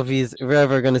don't know if we're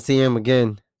ever gonna see him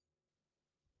again.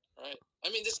 Right. I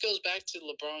mean, this goes back to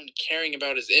LeBron caring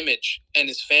about his image and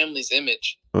his family's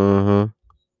image. Mm-hmm.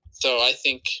 So I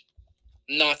think,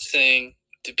 not saying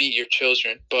to beat your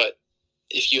children, but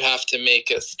if you have to make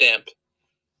a stamp,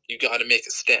 you got to make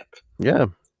a stamp. Yeah.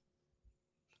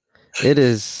 It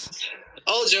is.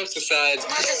 All jokes aside,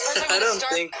 I don't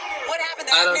think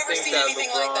that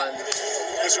LeBron.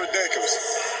 It's ridiculous.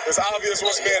 It's obvious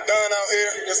what's being done out here.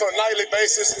 It's on a nightly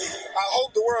basis. I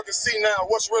hope the world can see now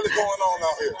what's really going on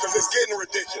out here because it's getting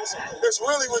ridiculous. It's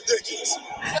really ridiculous.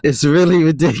 It's really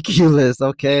ridiculous.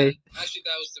 Okay. Actually,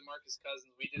 that was DeMarcus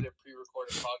Cousins. We did a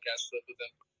pre-recorded podcast with him.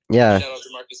 Yeah. Shout out to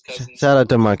Marcus Cousins. Shout out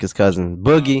to Marcus Cousins.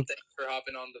 Boogie. Thanks for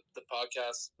hopping on the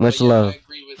podcast. Much love. I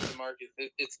agree with DeMarcus.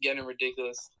 It's getting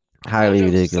ridiculous. Highly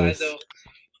ridiculous. Aside, though,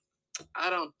 I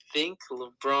don't think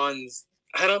LeBron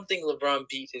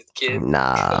beat his kid.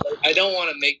 Nah. I don't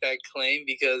want to make that claim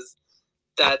because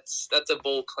that's a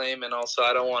bold claim, and also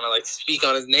I don't want to speak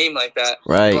on his name like that.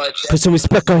 Right. But put some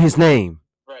respect on his name.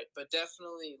 Right, but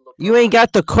definitely LeBron, you ain't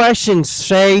got the questions,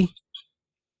 Shay.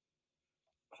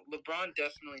 LeBron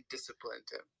definitely disciplined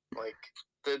him.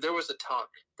 There was a talk.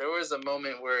 There was a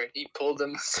moment where he pulled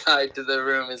him aside to the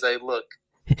room. He's like, look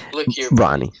here,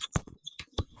 Bonnie.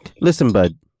 Listen,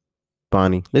 bud.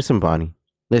 Bonnie. Listen, Bonnie.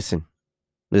 Listen,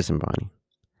 Bonnie.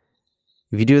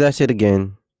 If you do that shit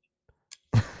again,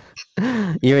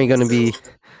 you ain't gonna be.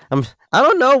 I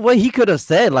don't know what he could have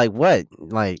said. Like what?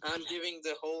 Like I'm giving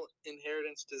the whole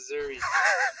inheritance to Zuri.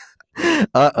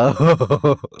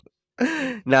 Uh-oh.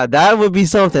 Now that would be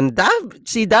something. That would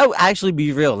actually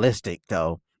be realistic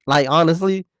though. Like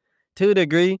honestly, to a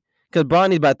degree, because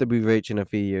Bronny's about to be rich in a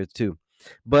few years too.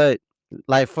 But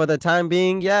like for the time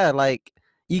being, yeah, like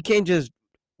you can't just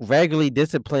regularly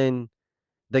discipline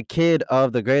the kid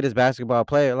of the greatest basketball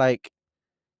player. Like,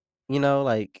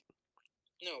 like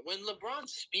No, when LeBron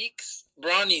speaks,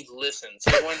 Bronny listens.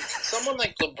 So when someone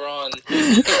like LeBron,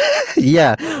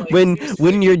 yeah, when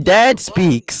your dad LeBron,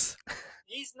 speaks,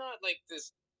 he's not like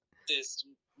this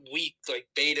weak like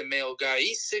beta male guy.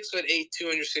 He's 6'8",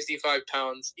 265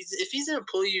 pounds. If he's gonna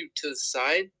pull you to the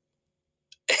side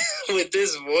with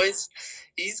this voice,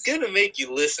 he's gonna make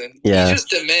you listen. Yeah. He just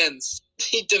demands.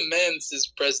 He demands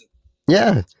his presence.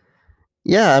 Yeah.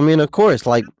 I mean, of course,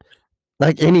 like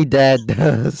any dad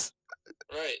does.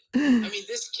 Right. I mean,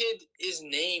 this kid is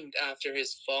named after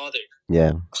his father.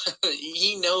 Yeah.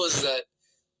 He knows that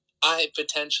I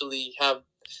potentially have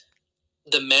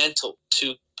the mantle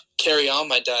to carry on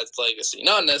my dad's legacy.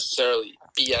 Not necessarily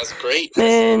be as great.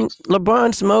 Man,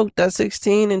 LeBron smoked at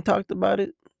 16 and talked about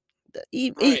it.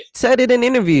 He said it in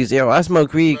interviews. Yo, I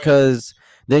smoke weed because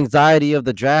the anxiety of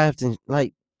the draft and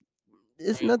like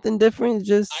it's nothing different. It's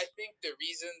just I think the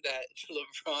reason that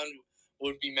LeBron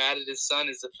would be mad at his son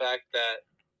is the fact that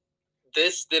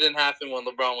this didn't happen when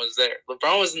LeBron was there.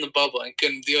 LeBron was in the bubble and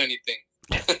couldn't do anything.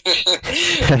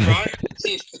 LeBron,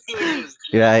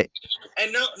 right.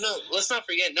 And no, let's not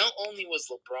forget. Not only was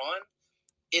LeBron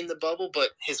in the bubble, but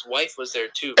his wife was there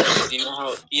too. Because you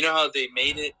know how they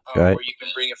made it, right. where you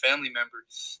can bring a family member.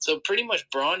 So pretty much,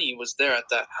 Bronny was there at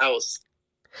that house.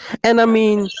 And I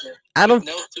mean, no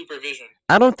supervision.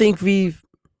 I don't think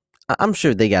I'm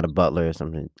sure they got a butler or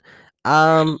something.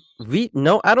 I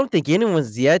don't think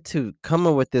anyone's yet to come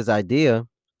up with this idea.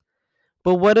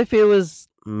 But what if it was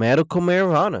medical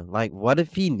marijuana? Like, what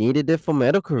if he needed it for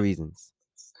medical reasons?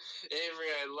 Avery,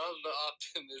 I love the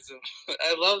optimism.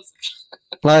 I love.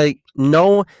 Like,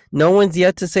 no one's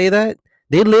yet to say that.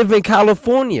 They live in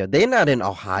California. They're not in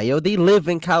Ohio. They live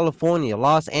in California,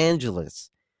 Los Angeles.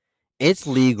 It's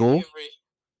legal. Avery,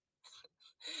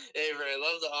 I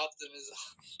love the optimism.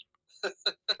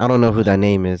 I don't know who that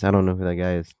name is. I don't know who that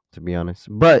guy is, to be honest.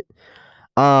 But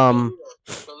Khalil.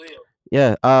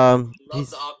 Yeah, love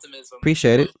the optimism.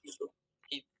 Appreciate it.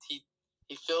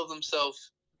 He filled himself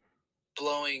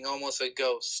blowing almost a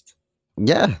ghost.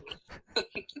 Yeah.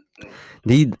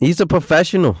 He's a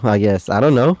professional, I guess. I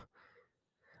don't know.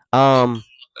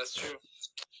 That's true.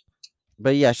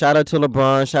 But yeah, shout out to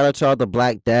LeBron. Shout out to all the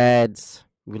black dads.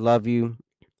 We love you.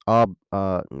 All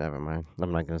never mind.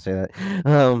 I'm not gonna say that.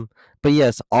 But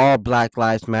yes, all Black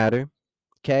Lives Matter.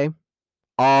 Okay?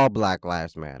 All Black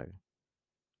Lives Matter.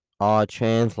 All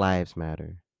trans lives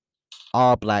matter.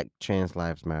 All black trans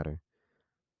lives matter.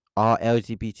 All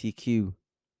LGBTQ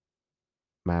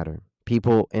matter.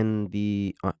 People in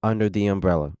the under the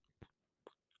umbrella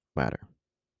matter.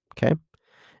 Okay?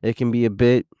 It can be a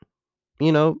bit,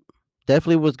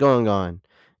 definitely what's going on.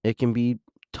 It can be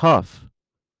tough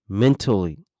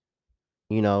mentally.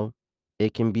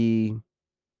 It can be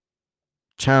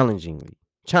challenging.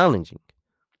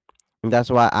 And that's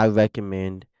why I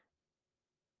recommend,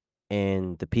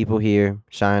 and the people here,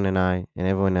 Shine and I, and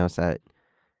everyone else at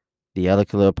the Ella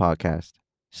Khalil podcast,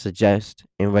 suggest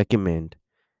and recommend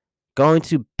going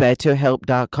to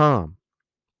BetterHelp.com.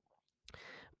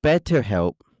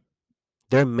 BetterHelp,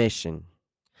 their mission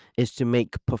is to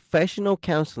make professional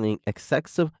counseling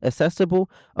accessible,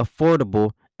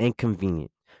 affordable, and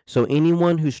convenient. So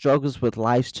anyone who struggles with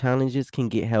life's challenges can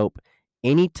get help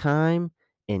anytime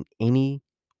and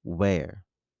anywhere.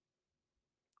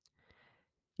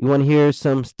 You want to hear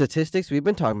some statistics? We've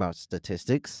been talking about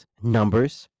statistics,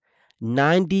 numbers.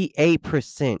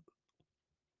 98%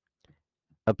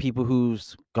 of people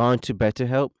who's gone to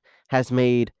BetterHelp has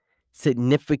made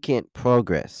significant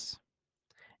progress.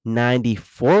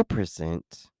 94%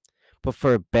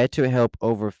 prefer BetterHelp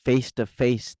over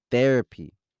face-to-face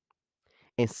therapy.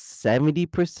 And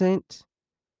 70%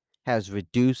 has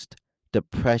reduced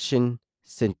depression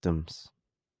symptoms.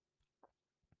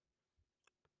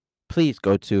 Please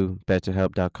go to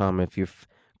betterhelp.com if you're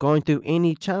going through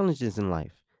any challenges in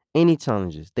life. Any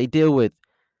challenges. They deal with,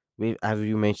 as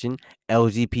you mentioned,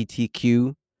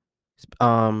 LGBTQ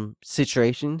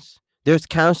situations. There's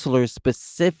counselors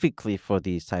specifically for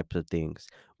these types of things,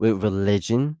 with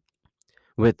religion,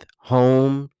 with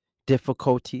home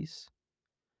difficulties,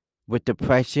 with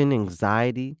depression,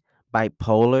 anxiety,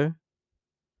 bipolar.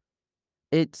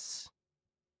 It's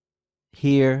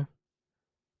here,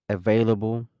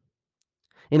 available.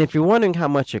 And if you're wondering how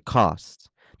much it costs,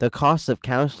 the cost of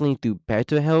counseling through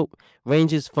BetterHelp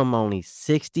ranges from only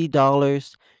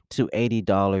 $60 to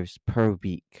 $80 per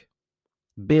week,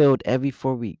 billed every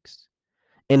 4 weeks.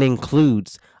 It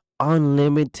includes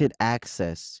unlimited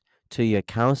access to your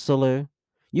counselor.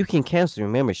 You can cancel your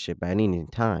membership at any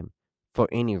time for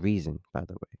any reason, by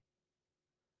the way.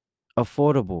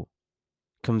 Affordable,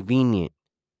 convenient,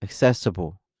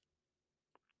 accessible.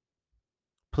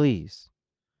 Please.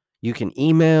 You can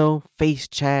email, face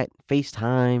chat,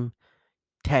 FaceTime,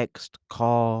 text,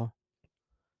 call.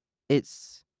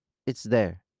 It's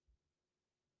there.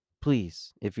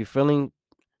 Please, if you're feeling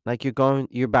like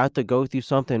you're about to go through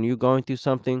something, you're going through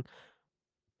something,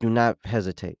 do not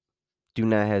hesitate. Do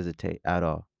not hesitate at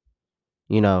all.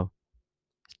 You know,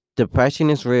 depression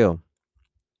is real.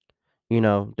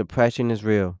 Depression is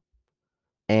real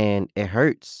and it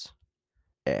hurts.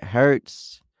 It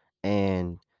hurts.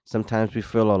 And sometimes we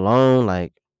feel alone.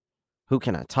 Like, who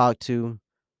can I talk to?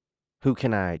 Who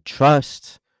can I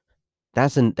trust?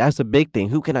 That's a big thing.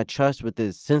 Who can I trust with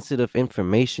this sensitive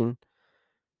information?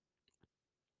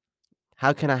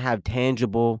 How can I have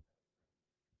tangible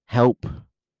help?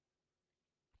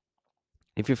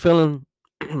 If you're feeling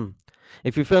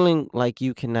if you're feeling like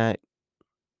you cannot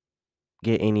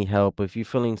get any help, if you're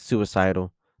feeling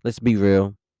suicidal, let's be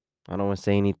real. I don't want to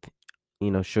say anything,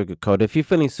 sugarcoat. If you're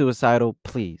feeling suicidal,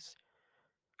 please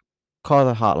call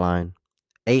the hotline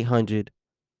 800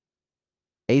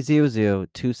 800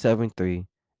 273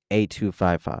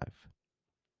 8255.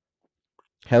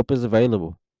 Help is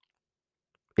available.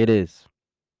 It is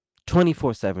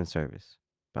 24/7 service,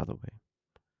 by the way.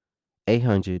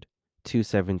 800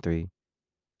 273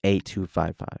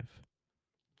 8255.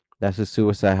 That's the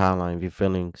suicide hotline. If you're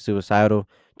feeling suicidal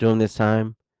during this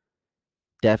time,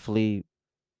 definitely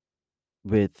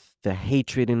with the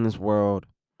hatred in this world,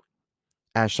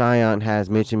 as Cheyenne has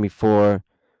mentioned before,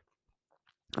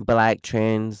 Black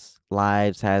trans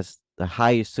lives has the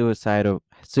highest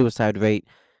suicide rate.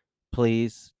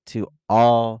 Please, to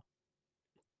all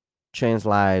trans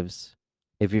lives,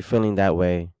 if you're feeling that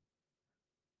way,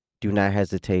 do not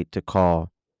hesitate to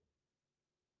call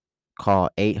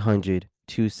 800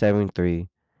 273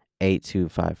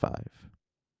 8255.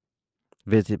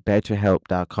 Visit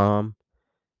betterhelp.com.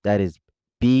 That is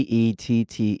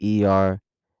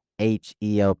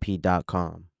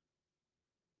BETTERHELP.com.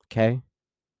 Okay?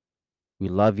 We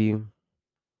love you.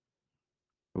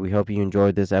 We hope you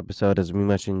enjoyed this episode as we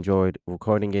much enjoyed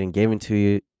recording it and giving to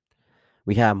you.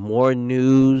 We have more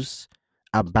news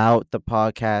about the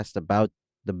podcast, about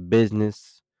the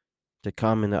business to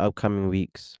come in the upcoming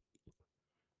weeks.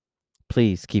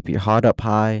 Please keep your heart up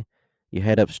high, your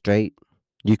head up straight.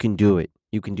 You can do it.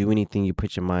 You can do anything you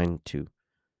put your mind to.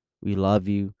 We love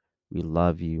you. We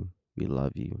love you. We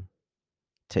love you.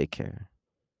 Take care.